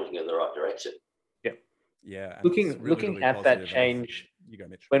all pointing in the right direction. Yeah. Looking at that change, you go,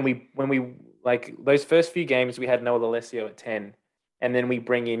 Mitch. when we those first few games, we had Noah Lolesio at 10, and then we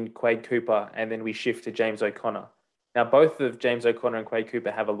bring in Quade Cooper, and then we shift to James O'Connor. Now, both of James O'Connor and Quade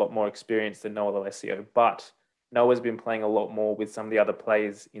Cooper have a lot more experience than Noah Lolesio, but Noah's been playing a lot more with some of the other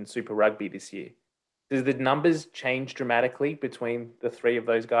players in Super Rugby this year. Does the numbers change dramatically between the 3 of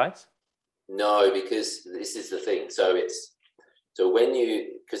those guys? No, because this is the thing. Because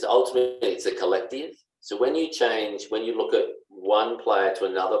ultimately it's a collective. So when you look at one player to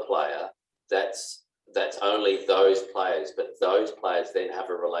another player, that's only those players, but those players then have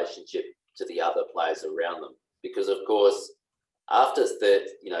a relationship to the other players around them. Because of course, after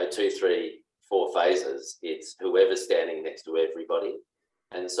 2, 3, 4 phases, it's whoever's standing next to everybody.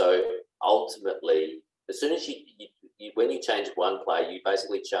 And so ultimately, as soon as when you change one player, you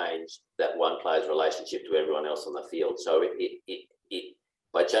basically change that one player's relationship to everyone else on the field. So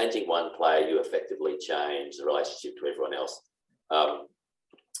by changing one player, you effectively change the relationship to everyone else. And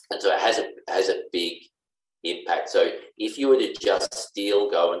so it has a big impact. So if you were to just still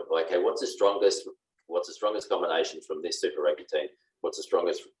go and, okay, what's the strongest combination from this Super Rugby team? What's the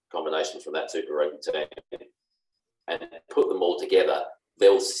strongest combination from that Super Rugby team? And put them all together,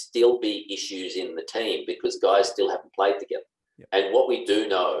 there'll still be issues in the team because guys still haven't played together. Yep. And what we do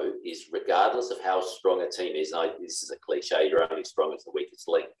know is, regardless of how strong a team is, this is a cliche, you're only strong as the weakest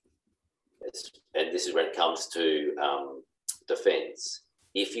link. And this is when it comes to defence.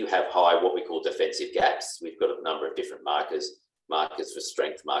 If you have high, what we call defensive gaps, we've got a number of different markers for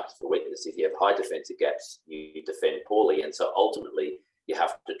strength, markers for weakness. If you have high defensive gaps, you defend poorly. And so ultimately, you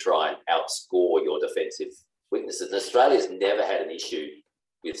have to try and outscore your defensive weaknesses. And Australia's never had an issue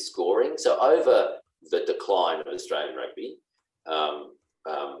with scoring. So over the decline of Australian rugby,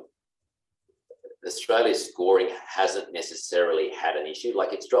 Australia's scoring hasn't necessarily had an issue.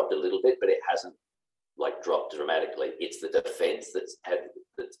 Like, it's dropped a little bit, but it hasn't like dropped dramatically. It's the defence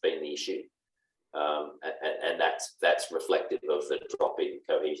that's been the issue, and that's reflective of the drop in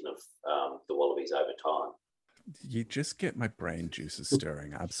cohesion of the Wallabies over time. You just get my brain juices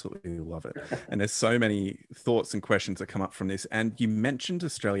stirring. I absolutely love it. And there's so many thoughts and questions that come up from this. And you mentioned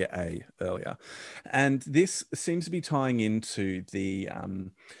Australia A earlier, and this seems to be tying into the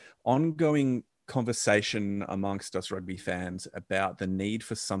ongoing conversation amongst us rugby fans about the need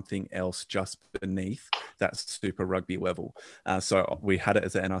for something else just beneath that Super Rugby level. So we had it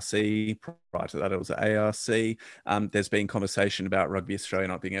as an NRC. Prior to that, it was an ARC. There's been conversation about Rugby Australia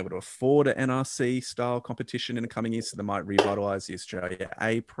not being able to afford an NRC style competition in the coming years, so they might revitalise the Australia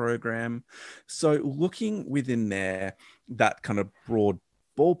A program. So looking within there, that kind of broad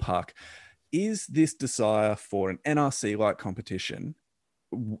ballpark, is this desire for an NRC-like competition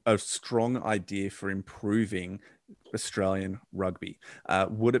a strong idea for improving Australian rugby?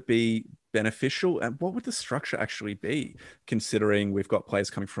 Would it be beneficial? And what would the structure actually be, considering we've got players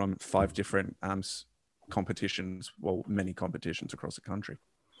coming from 5 different competitions, well, many competitions across the country?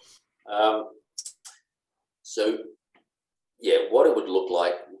 So, yeah, what it would look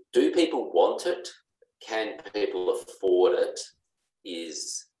like. Do people want it? Can people afford it?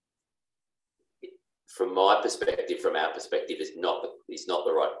 Is, from my perspective, from our perspective, is not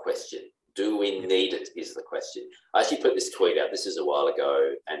the right question. Do we need it is the question. I actually put this tweet out. This is a while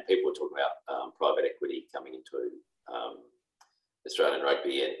ago, and people were talking about private equity coming into Australian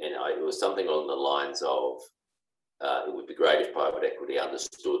rugby, and it was something along the lines of it would be great if private equity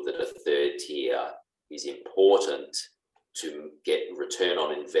understood that a third tier is important to get return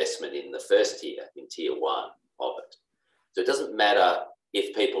on investment in the first tier, in tier 1 of it. So it doesn't matter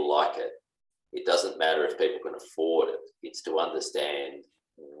if people like it. It doesn't matter if people can afford it. It's to understand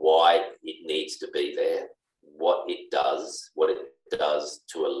why it needs to be there, what it does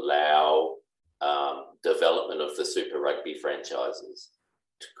to allow development of the Super Rugby franchises,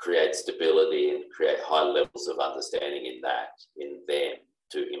 to create stability and create high levels of understanding in them,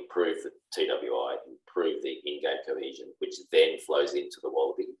 to improve the TWI, improve the in-game cohesion, which then flows into the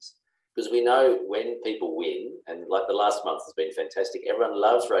Wallabies. Because we know when people win, and like the last month has been fantastic, everyone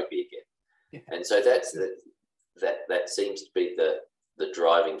loves rugby again. Yeah. And so that seems to be the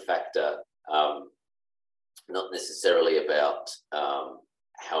driving factor, not necessarily about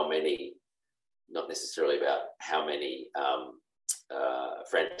how many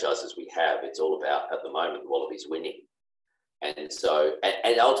franchises we have. It's all about, at the moment, Wallabies winning. And so,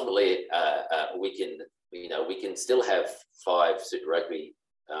 and ultimately, we can still have 5 Super Rugby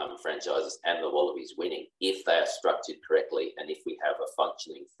franchises and the Wallabies winning if they are structured correctly, and if we have a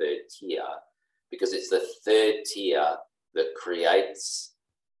functioning third tier, because it's the third tier that creates,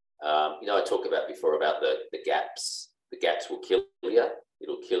 I talked about before about the gaps. The gaps will kill you.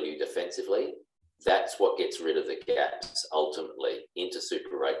 It'll kill you defensively. That's what gets rid of the gaps ultimately into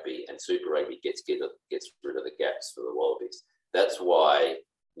Super Rugby, and Super Rugby gets rid of the gaps for the Wallabies. That's why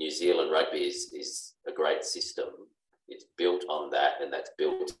New Zealand rugby is a great system. It's built on that, and that's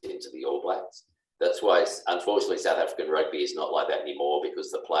built into the All Blacks. That's why, unfortunately, South African rugby is not like that anymore,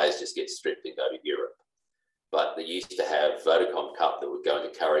 because the players just get stripped and go to Europe. But they used to have Vodacom Cup that would go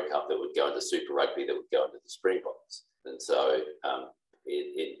into Curry Cup, that would go into Super Rugby, that would go into the Springboks. And so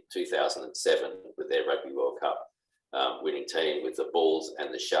in 2007, with their Rugby World Cup winning team with the Bulls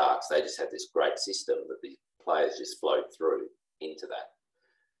and the Sharks, they just had this great system that the players just flowed through into that.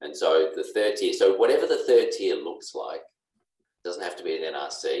 And so the third tier, so whatever the third tier looks like, it doesn't have to be an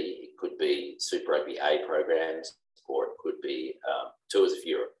NRC. It could be Super Rugby A programs, or it could be Tours of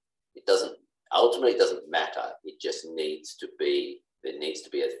Europe. It doesn't matter. It just needs to be, there needs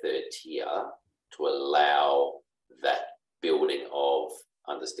to be a third tier to allow that building of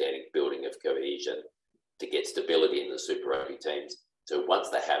understanding, building of cohesion, to get stability in the Super Rugby teams. So once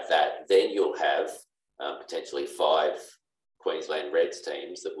they have that, then you'll have potentially 5 Queensland Reds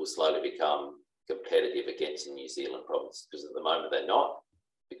teams that will slowly become competitive against the New Zealand province, because at the moment they're not,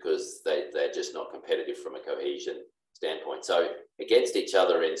 because they're just not competitive from a cohesion standpoint. So against each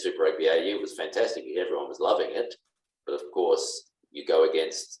other in Super Rugby AU, it was fantastic. Everyone was loving it. But of course, you go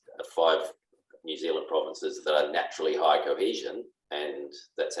against 5 New Zealand provinces that are naturally high cohesion, and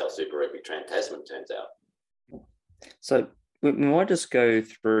that's how Super Rugby Trans-Tasman turns out. So we might just go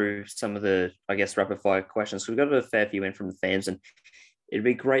through some of the, I guess, rapid fire questions. We've got a fair few in from the fans, and it'd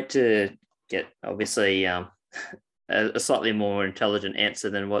be great to get, obviously, a slightly more intelligent answer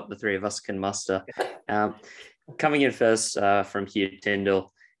than what the three of us can muster. Coming in first from Hugh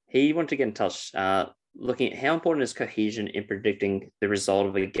Tyndall, he wanted to get in touch, looking at how important is cohesion in predicting the result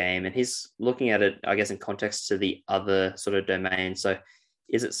of a game, and he's looking at it, I guess, in context to the other sort of domains. So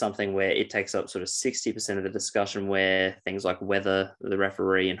is it something where it takes up sort of 60% of the discussion, where things like weather, the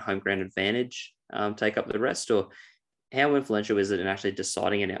referee, and home ground advantage take up the rest? Or how influential is it in actually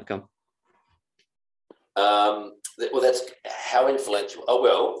deciding an outcome? Well, that's how influential. Oh,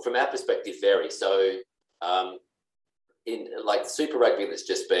 well, from our perspective, varies. So in like Super Rugby that's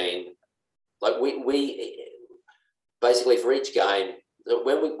just been, like we basically for each game,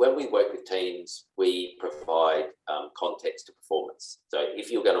 when we work with teams, we provide context to performance. So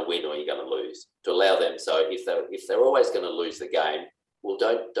if you're going to win or you're going to lose, to allow them. So if they're always going to lose the game, well,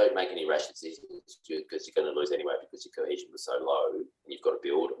 don't make any rash decisions, because you're going to lose anyway, because your cohesion was so low and you've got to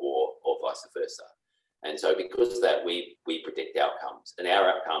build, or vice versa. And so because of that, we predict outcomes, and our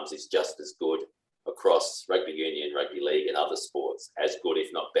outcomes is just as good across rugby union, rugby league, and other sports, as good, if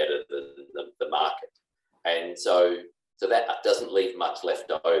not better, than the market. And so that doesn't leave much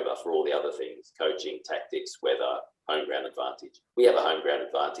left over for all the other things: coaching, tactics, weather, home ground advantage. We have a home ground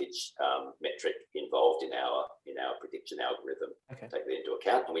advantage metric involved in our prediction algorithm. Okay. Take that into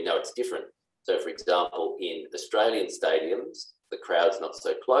account, and we know it's different. So, for example, in Australian stadiums, the crowd's not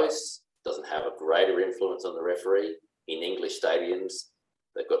so close, doesn't have a greater influence on the referee. In English stadiums,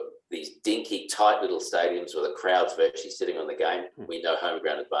 they've got these dinky, tight little stadiums where the crowd's virtually sitting on the game. We know home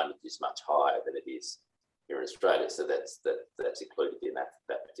ground advantage is much higher than it is here in Australia, so that's included in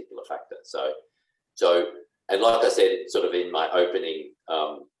that particular factor. So, and like I said, sort of in my opening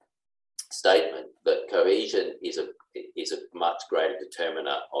statement, that cohesion is a much greater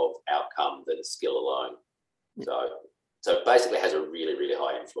determiner of outcome than skill alone. So it basically has a really, really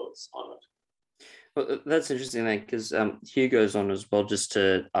high influence on it. Well, that's interesting, then, because Hugh goes on as well just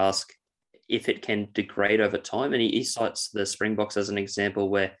to ask if it can degrade over time. And he cites the Springboks as an example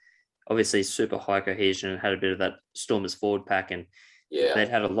where obviously super high cohesion and had a bit of that Stormers forward pack, and they'd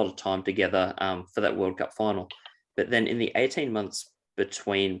had a lot of time together for that World Cup final. But then in the 18 months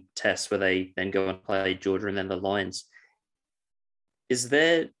between tests where they then go and play Georgia and then the Lions, is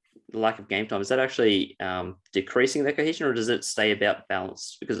there lack of game time? Is that actually decreasing their cohesion, or does it stay about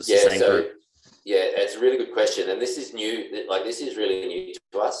balanced because it's the same group? Yeah, it's a really good question, and this is new. Like, this is really new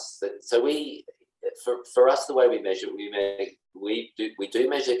to us. So for us, the way we measure, we do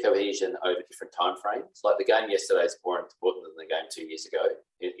measure cohesion over different time frames. Like the game yesterday is more important than the game 2 years ago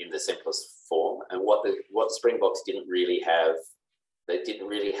in the simplest form. And what Springboks didn't really have, they didn't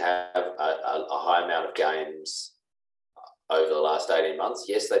really have a high amount of games over the last 18 months.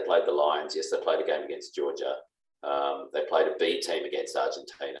 Yes, they played the Lions. Yes, they played a game against Georgia. They played a B team against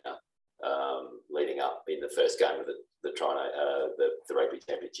Argentina, leading up in the first game of the Rugby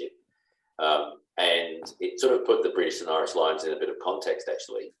Championship. And it sort of put the British and Irish Lions in a bit of context,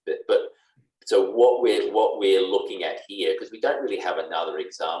 actually. But so what we're looking at here, because we don't really have another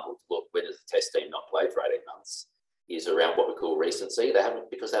example to look when the test team not played for 18 months, is around what we call recency.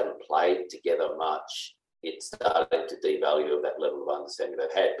 Because they haven't played together much, it's starting to devalue that level of understanding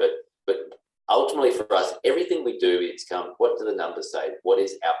they've had. But ultimately for us, everything we do, what do the numbers say? What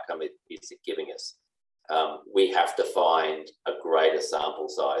is outcome is it giving us? We have to find a greater sample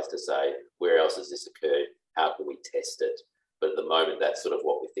size to say, where else has this occurred? How can we test it? But at the moment, that's sort of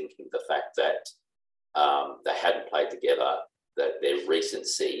what we're thinking. The fact that they hadn't played together, that their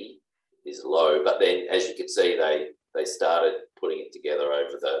recency is low. But then, as you can see, they started putting it together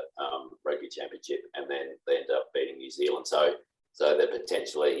over the Rugby Championship, and then they ended up beating New Zealand. So they're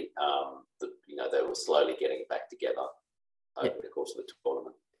potentially, they were slowly getting it back together over the course of the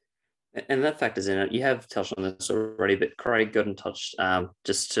tournament. And that factors in it. You have touched on this already, but Craig got in touch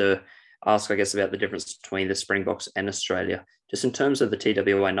just to ask, I guess, about the difference between the Springboks and Australia. Just in terms of the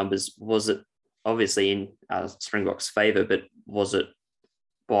TWA numbers, was it obviously in Springboks' favour, but was it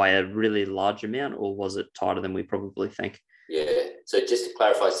by a really large amount, or was it tighter than we probably think? Yeah. So just to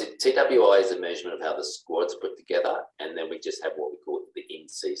clarify, so TWI is a measurement of how the squad's put together, and then we just have what we call the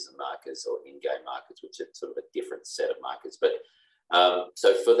in-season markers or in-game markers, which are sort of a different set of markers. But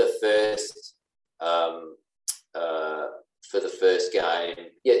so for the first game,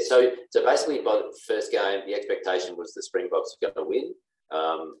 so basically by the first game, the expectation was the Springboks were going to win,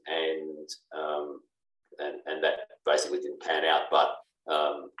 and that basically didn't pan out, but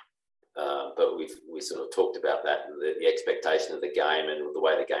we sort of talked about that and the expectation of the game and the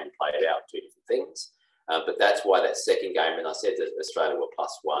way the game played out, two different things. But that's why that second game, and I said that Australia were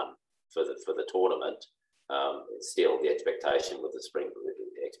 +1 for the tournament. Still, the expectation was the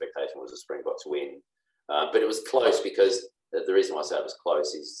Springboks win, but it was close because the reason why I say it was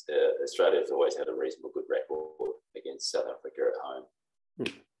close is Australia has always had a reasonable good record against South Africa at home.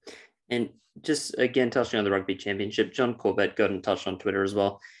 And just again, touching on the Rugby Championship, John Corbett got in touch on Twitter as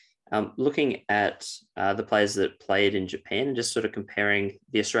well. Looking at the players that played in Japan and just sort of comparing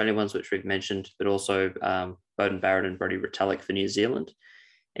the Australian ones, which we've mentioned, but also Beauden Barrett and Brodie Retallick for New Zealand.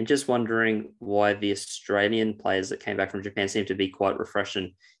 And just wondering why the Australian players that came back from Japan seem to be quite refreshed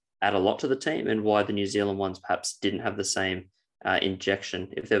and add a lot to the team, and why the New Zealand ones perhaps didn't have the same injection,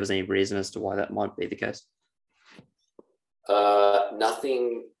 if there was any reason as to why that might be the case.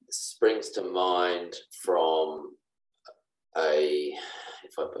 Nothing springs to mind from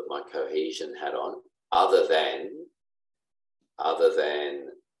if I put my cohesion hat on, other than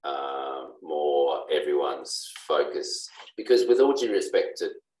more everyone's focus. Because with all due respect to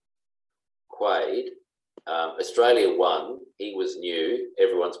Quade, Australia won. He was new.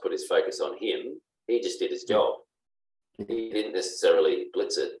 Everyone's put his focus on him. He just did his job. He didn't necessarily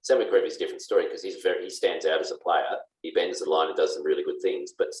blitz it. Sam McCreevy is a different story because he stands out as a player. He bends the line and does some really good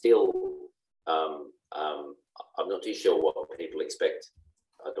things. But still, I'm not too sure what people expect.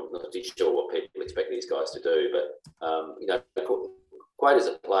 I'm not too sure what people expect these guys to do. But Quade as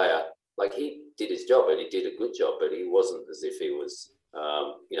a player, like, he did his job and he did a good job. But he wasn't as if he was,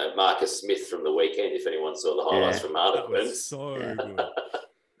 Marcus Smith from the weekend. If anyone saw the highlights from Harlequins, so good.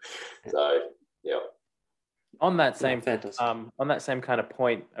 So yeah. On that same kind of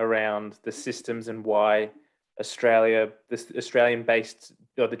point around the systems and why the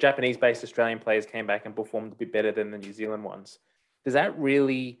Japanese-based Australian players came back and performed a bit better than the New Zealand ones. Does that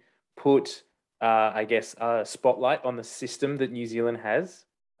really put, a spotlight on the system that New Zealand has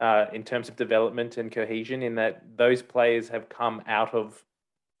in terms of development and cohesion, in that those players have come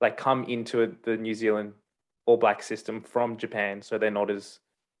into the New Zealand All Black system from Japan, so they're not as,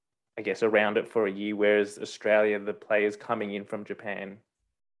 around it for a year, whereas Australia, the players coming in from Japan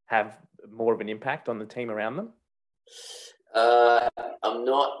have more of an impact on the team around them? I'm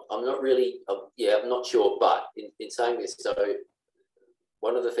not sure, but in saying this, so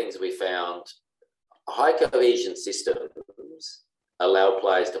one of the things we found, high cohesion systems allow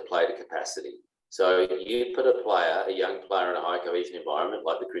players to play to capacity. So you put a young player in a high cohesion environment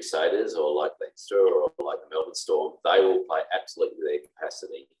like the Crusaders or like Leinster or like the Melbourne Storm, they will play absolutely their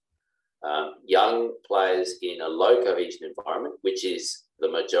capacity. Young players in a low cohesion environment, which is the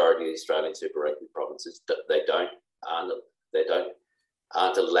majority of the Australian Super Rugby provinces,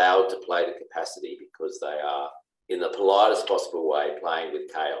 aren't allowed to play to capacity because they are, in the politest possible way, playing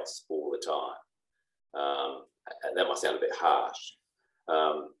with chaos all the time. And that might sound a bit harsh.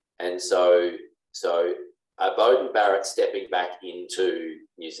 And so Beauden Barrett stepping back into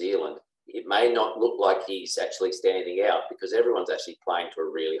New Zealand, it may not look like he's actually standing out because everyone's actually playing to a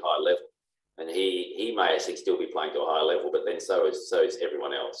really high level. And he may actually still be playing to a high level, but then so is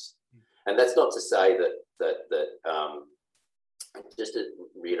everyone else. And that's not to say that just to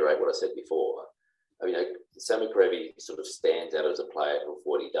reiterate what I said before, Sam McCreevy sort of stands out as a player of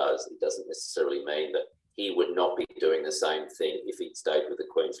what he does. It doesn't necessarily mean that he would not be doing the same thing if he'd stayed with the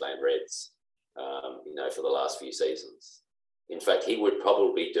Queensland Reds, for the last few seasons. In fact, he would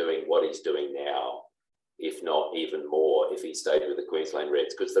probably be doing what he's doing now, if not even more, if he stayed with the Queensland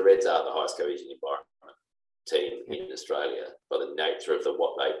Reds, because the Reds are the highest cohesion environment team in Australia by the nature of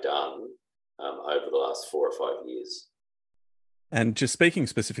what they've done over the last 4 or 5 years. And just speaking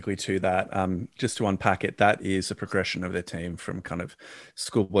specifically to that, just to unpack it, that is a progression of their team from kind of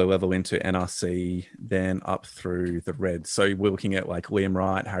schoolboy level into NRC, then up through the Reds. So we're looking at like Liam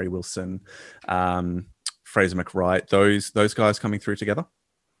Wright, Harry Wilson, Fraser McWright, those guys coming through together.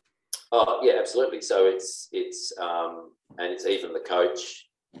 Oh yeah, absolutely. So it's and it's even the coach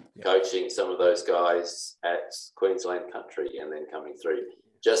coaching some of those guys at Queensland Country and then coming through,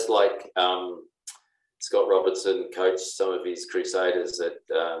 just like Scott Robertson coached some of his Crusaders at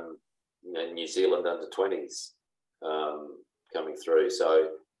New Zealand under 20s coming through. So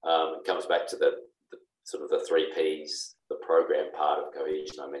it comes back to the sort of the 3 Ps the program part of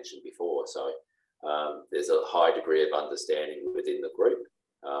cohesion I mentioned before. So there's a high degree of understanding within the group,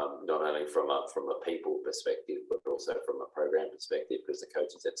 not only from a people perspective, but also from a program perspective, because the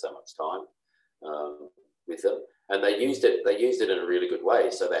coaches had so much time with them, and they used it in a really good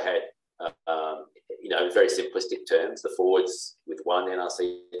way. So they had, in very simplistic terms, the forwards with one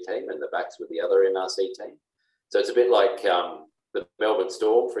NRC team and the backs with the other NRC team. So it's a bit like the Melbourne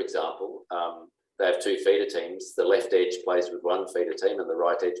Storm, for example. They have two feeder teams. The left edge plays with one feeder team and the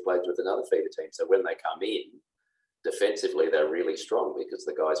right edge plays with another feeder team. So when they come in, defensively, they're really strong because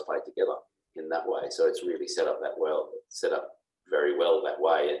the guys play together in that way. So it's really set up very well that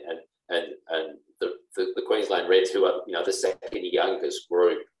way. And the Queensland Reds, who are, the second youngest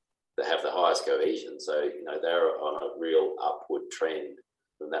group that have the highest cohesion. So, they're on a real upward trend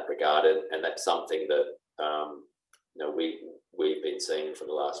in that regard. And that's something that, we've been seeing for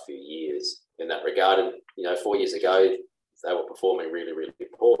the last few years in that regard. And, 4 years ago, they were performing really, really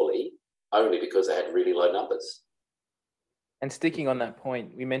poorly, only because they had really low numbers. And sticking on that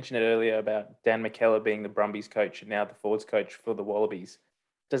point, we mentioned it earlier about Dan McKellar being the Brumbies coach and now the forwards coach for the Wallabies.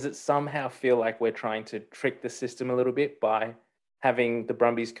 Does it somehow feel like we're trying to trick the system a little bit by having the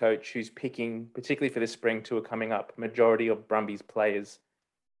Brumbies coach who's picking, particularly for this spring tour coming up, majority of Brumbies players,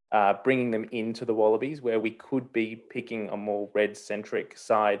 bringing them into the Wallabies, where we could be picking a more red-centric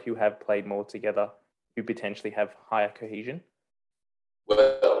side who have played more together, who potentially have higher cohesion?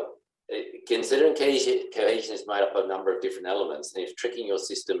 Well, considering cohesion is made up of a number of different elements, and if tricking your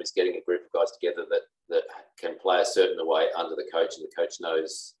system is getting a group of guys together that can play a certain way under the coach, and the coach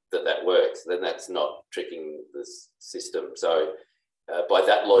knows that works, then that's not tricking the system. So by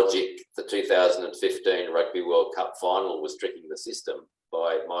that logic, the 2015 Rugby World Cup final was tricking the system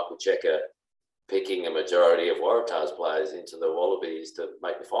by Michael Cheika picking a majority of Waratahs players into the Wallabies to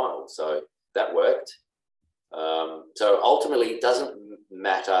make the final. So that worked. So ultimately, it doesn't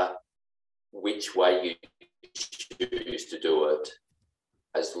matter which way you choose to do it,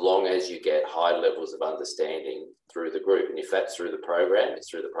 as long as you get high levels of understanding through the group. And if that's through the program, it's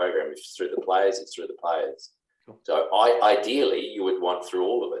through the program. If it's through the players, it's through the players. Cool. So ideally, you would want through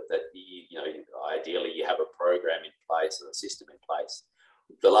all of it, that ideally you have a program in place and a system in place.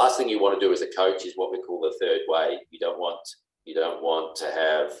 The last thing you want to do as a coach is what we call the third way. You don't want to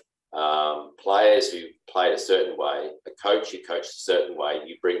have players who play a certain way, a coach who coaches a certain way,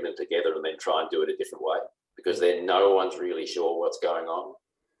 you bring them together and then try and do it a different way, because then no one's really sure what's going on.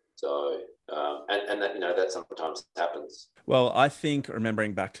 So, and that, that sometimes happens. Well, I think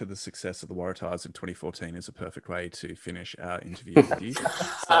remembering back to the success of the Waratahs in 2014 is a perfect way to finish our interview with you.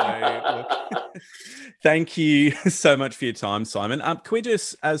 So, thank you so much for your time, Simon. Can we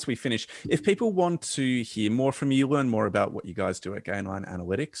just, as we finish, if people want to hear more from you, learn more about what you guys do at Gainline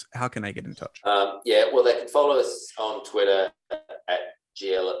Analytics, how can they get in touch? Well, they can follow us on Twitter at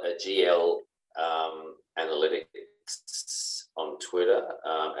GL Analytics on Twitter.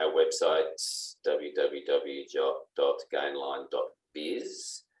 Our website's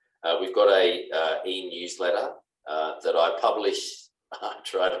www.gainline.biz. We've got a e-newsletter that I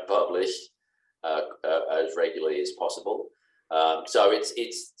try to publish as regularly as possible. So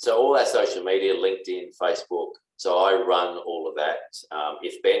so all our social media, LinkedIn, Facebook. So I run all of that.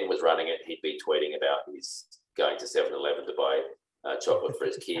 If Ben was running it, he'd be tweeting about his going to 7-Eleven to buy chocolate for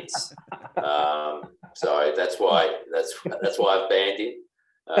his kids. So that's why I've banned him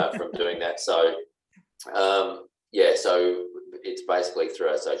from doing that. So so it's basically through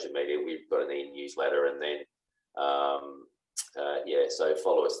our social media. We've got an e-newsletter, and then so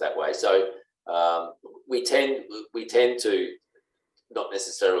follow us that way. So we tend to not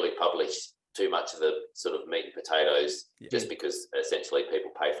necessarily publish too much of the sort of meat and potatoes, just because essentially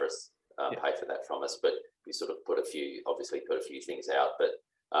people pay for us, pay for that from us. But we sort of put a few things out. But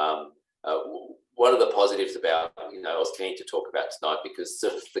one of the positives about, I was keen to talk about tonight, because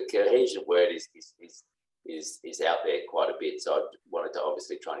sort of the cohesion word is out there quite a bit. So I wanted to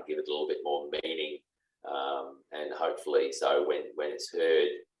obviously try and give it a little bit more meaning, and hopefully, so when it's heard,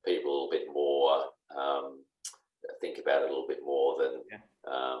 people a little bit more think about it a little bit more than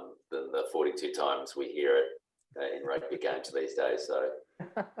the 42 times we hear it in rugby games these days. So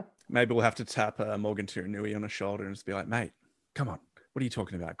maybe we'll have to tap Morgan Tiranui on the shoulder and just be like, mate, come on. What are you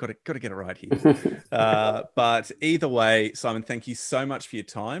talking about? Got to get it right here. But either way, Simon, thank you so much for your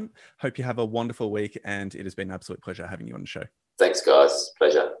time. Hope you have a wonderful week, and it has been an absolute pleasure having you on the show. Thanks, guys.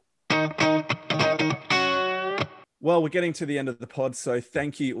 Pleasure. Well, we're getting to the end of the pod, so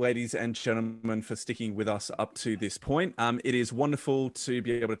thank you, ladies and gentlemen, for sticking with us up to this point. It is wonderful to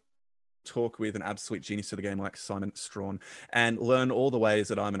be able to talk with an absolute genius of the game like Simon Strawn and learn all the ways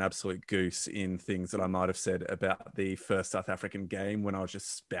that I'm an absolute goose in things that I might have said about the first South African game when I was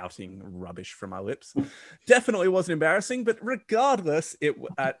just spouting rubbish from my lips. Definitely wasn't embarrassing, but regardless, it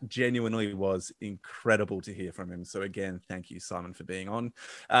genuinely was incredible to hear from him. So again, thank you, Simon, for being on.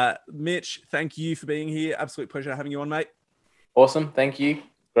 Mitch, thank you for being here. Absolute pleasure having you on, mate. Awesome. Thank you.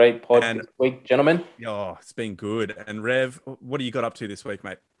 Great pod this week, gentlemen. Oh, it's been good. And Rev, what do you got up to this week,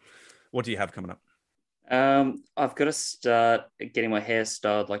 mate? What do you have coming up? I've got to start getting my hair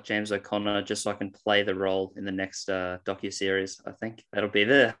styled like James O'Connor just so I can play the role in the next docuseries. I think that'll be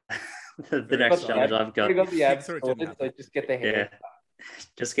the next challenge I've got. You got the abs sorted, so just get the hair. Yeah,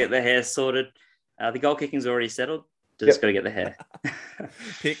 just get the hair sorted. The goal kicking's already settled. Just got to get the hair.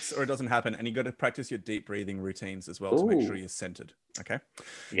 Picks or it doesn't happen. And you got to practice your deep breathing routines as well to make sure you're centered. Okay.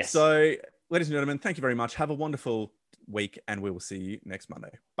 Yes. So, ladies and gentlemen, thank you very much. Have a wonderful week and we will see you next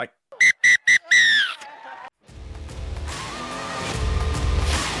Monday. Bye.